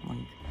do. Like,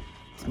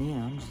 to me,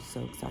 I'm just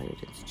so excited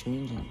it's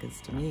changing, because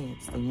to me,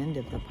 it's the end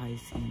of the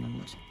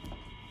Piscean age.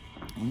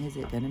 And is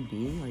it going to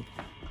be like,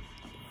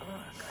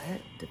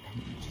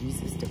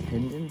 Jesus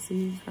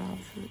dependencies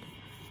raptured?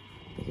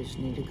 Because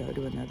you need to go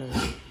to another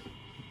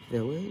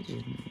village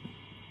and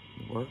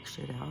work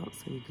shit out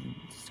so you can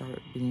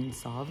start being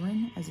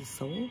sovereign as a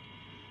soul?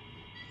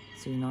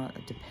 So you're not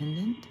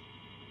dependent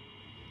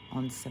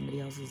on somebody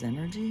else's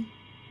energy?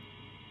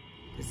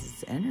 Because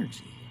it's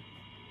energy.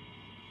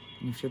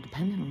 And if you're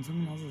dependent on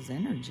someone else's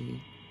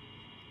energy,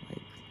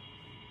 like,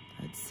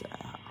 that's,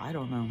 I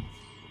don't know.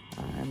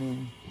 I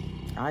mean,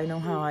 I know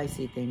how I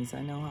see things.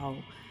 I know how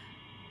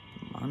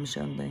I'm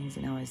shown things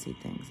and how I see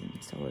things. And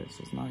so it's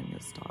just not going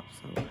to stop.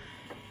 So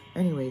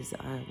anyways,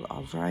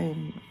 I'll try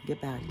and get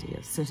back to you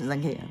as soon as I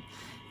can.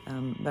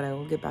 But I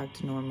will get back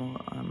to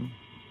normal,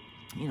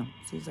 you know,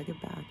 as soon as I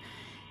get back.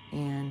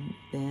 And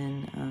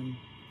then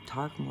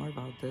talk more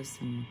about this.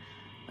 And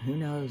who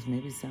knows,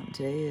 maybe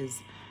today's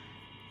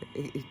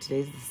the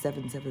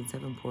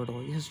 777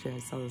 portal. Yesterday I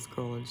saw this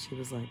girl and she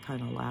was like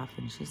kind of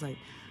laughing. She's like,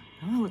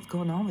 I don't know what's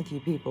going on with you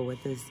people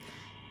with this,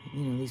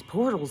 you know, these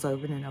portals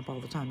opening up all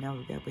the time. Now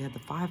we had the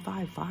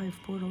 555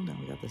 portal. Now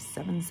we got the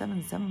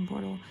 777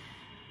 portal.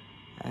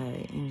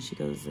 And she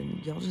goes,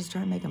 and y'all just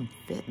try and make them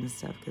fit and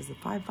stuff, because the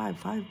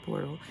 555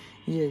 portal,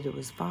 it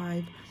was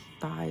 5,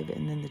 5,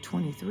 and then the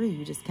 23.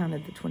 You just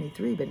counted the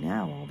 23, but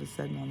now all of a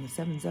sudden on the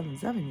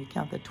 777, you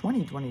count the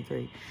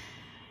 2023.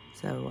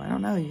 So I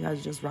don't know. You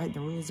guys just write the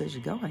rules as you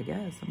go, I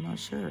guess. I'm not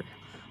sure.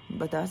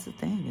 But that's the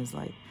thing, is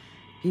like,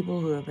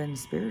 people who have been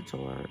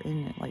spiritual are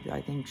in it. Like,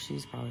 I think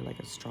she's probably like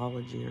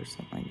astrology or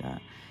something like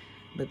that.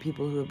 But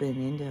people who have been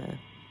into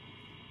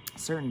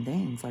certain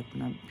things, like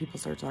when people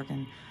start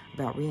talking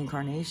about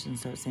reincarnation,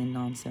 start saying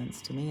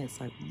nonsense to me, it's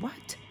like,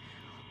 what?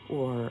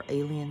 Or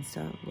alien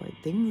stuff, like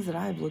things that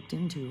I've looked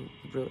into,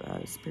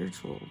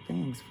 spiritual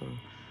things for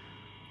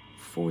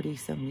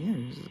 40-some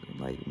years.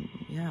 Like,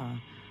 yeah,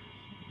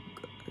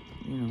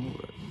 you know,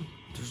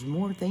 there's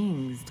more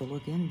things to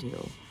look into,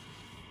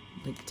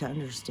 like, to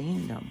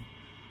understand them.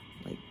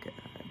 Like,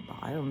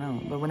 I don't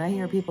know. But when I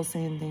hear people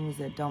saying things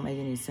that don't make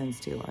any sense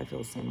to you, I feel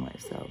the same way.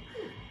 So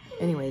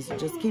anyways,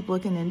 just keep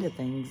looking into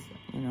things,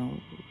 you know.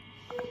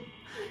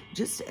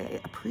 Just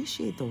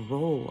appreciate the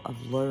role of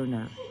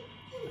learner.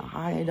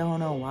 I don't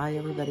know why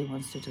everybody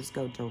wants to just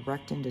go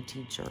direct into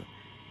teacher.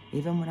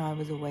 Even when I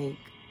was awake,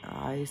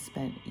 I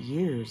spent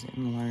years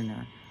in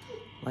learner.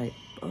 Like,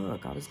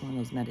 look, I was going to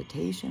those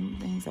meditation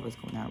things. I was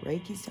going out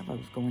Reiki stuff. I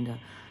was going to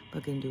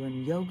fucking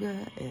doing yoga.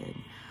 And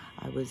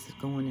I was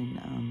going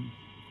in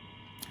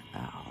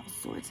all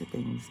sorts of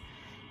things.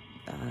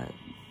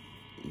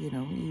 You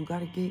know, you got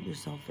to get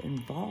yourself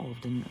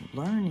involved in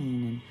learning.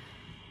 And,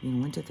 you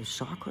know, went to the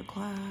chakra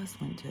class.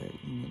 Went to,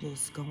 you know,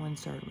 just go and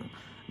start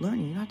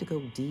learning. You don't have to go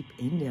deep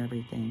into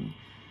everything.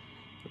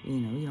 You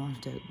know, you don't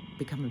have to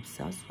become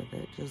obsessed with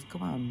it. Just go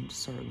out and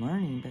start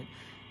learning. But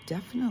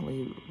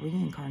definitely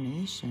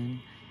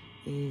reincarnation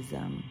is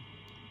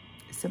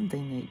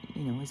something that,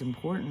 you know, is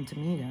important to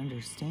me to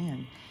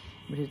understand.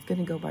 But it's going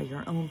to go by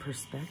your own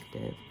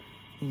perspective.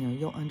 You know,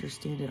 you'll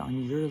understand it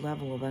on your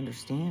level of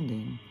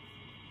understanding.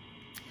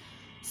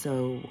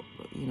 So,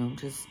 you know,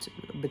 just,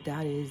 but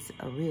that is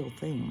a real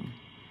thing.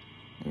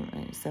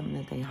 It's something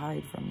that they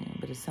hide from you,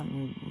 but it's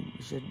something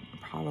you should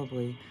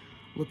probably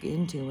look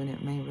into, and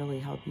it may really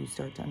help you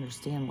start to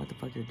understand what the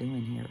fuck you're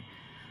doing here,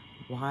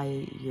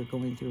 why you're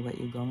going through what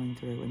you're going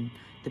through, and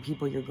the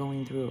people you're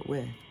going through it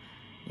with,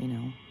 you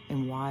know,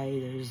 and why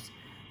there's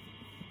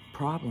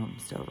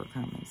problems to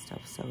overcome and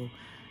stuff. So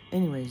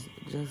anyways,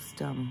 just,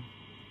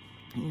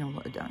 you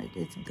know,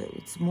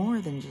 it's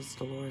more than just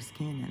Dolores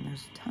Cannon.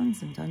 There's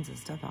tons and tons of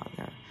stuff out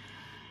there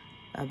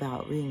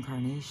about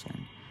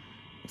reincarnation.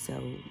 So,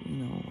 you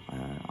know,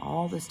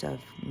 all the stuff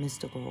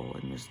mystical,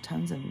 and there's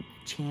tons of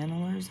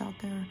channelers out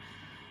there.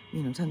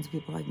 You know, tons of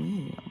people like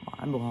me.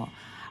 Well,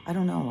 I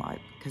don't know,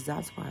 because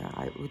that's why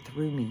it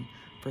threw me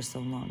for so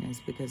long,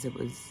 is because it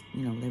was,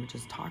 you know, they were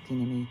just talking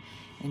to me,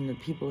 and the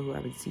people who I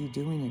would see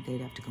doing it,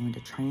 they'd have to go into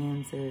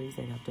trances,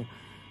 they'd have to,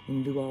 you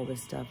know, do all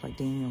this stuff, like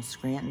Daniel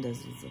Scranton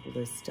does all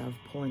this stuff,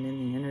 pulling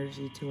in the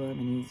energy to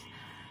him,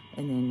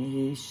 and then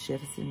he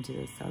shifts into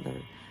this other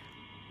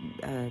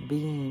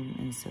being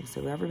and stuff.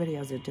 So everybody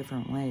has their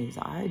different ways.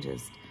 I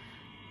just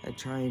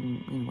try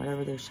and, you know,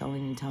 whatever they're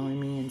showing and telling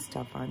me and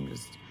stuff, I'm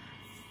just,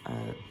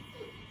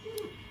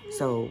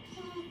 so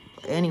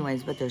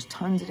anyways, but there's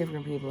tons of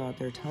different people out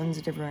there, tons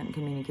of different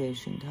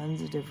communication,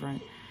 tons of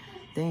different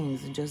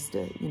things, and just,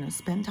 you know,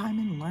 spend time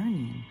in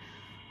learning,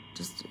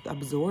 just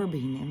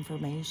absorbing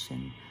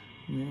information.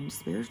 You know, the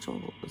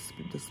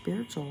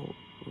spiritual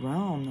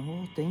realm, the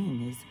whole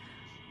thing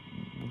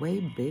is way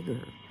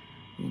bigger.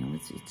 You know,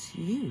 it's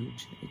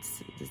huge.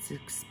 It's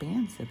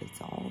expansive. It's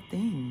all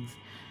things.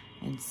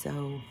 And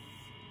so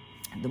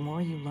the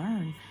more you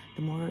learn,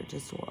 the more it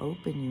just will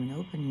open you and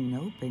open you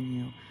and open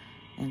you.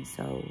 And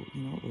so,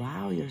 you know,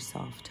 allow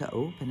yourself to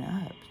open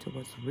up to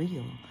what's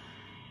real.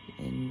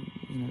 And,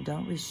 you know,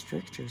 don't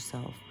restrict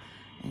yourself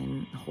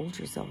and hold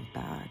yourself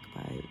back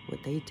by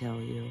what they tell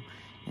you,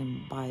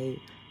 and by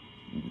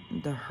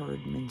the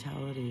herd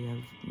mentality of,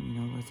 you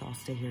know, let's all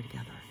stay here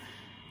together.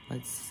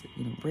 Let's,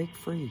 you know, break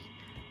free.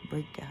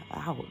 Break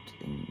out,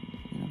 and,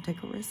 you know,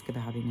 take a risk of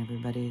having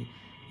everybody,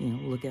 you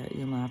know, look at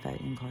you and laugh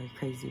at you and call you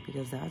crazy,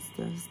 because that's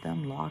just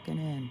them locking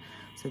in,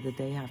 so that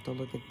they have to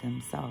look at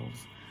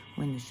themselves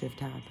when the shift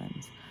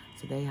happens.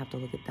 So they have to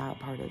look at that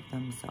part of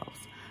themselves,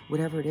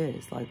 whatever it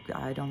is. Like,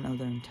 I don't know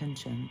their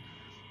intention.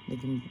 It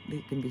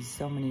can be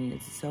so many.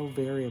 It's so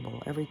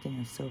variable. Everything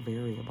is so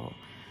variable.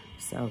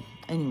 So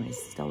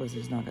anyways, Stella's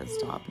is not gonna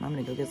stop, and I'm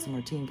gonna go get some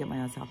more tea and get my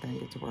ass out there and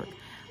get to work.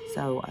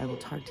 So I will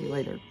talk to you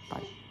later.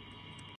 Bye.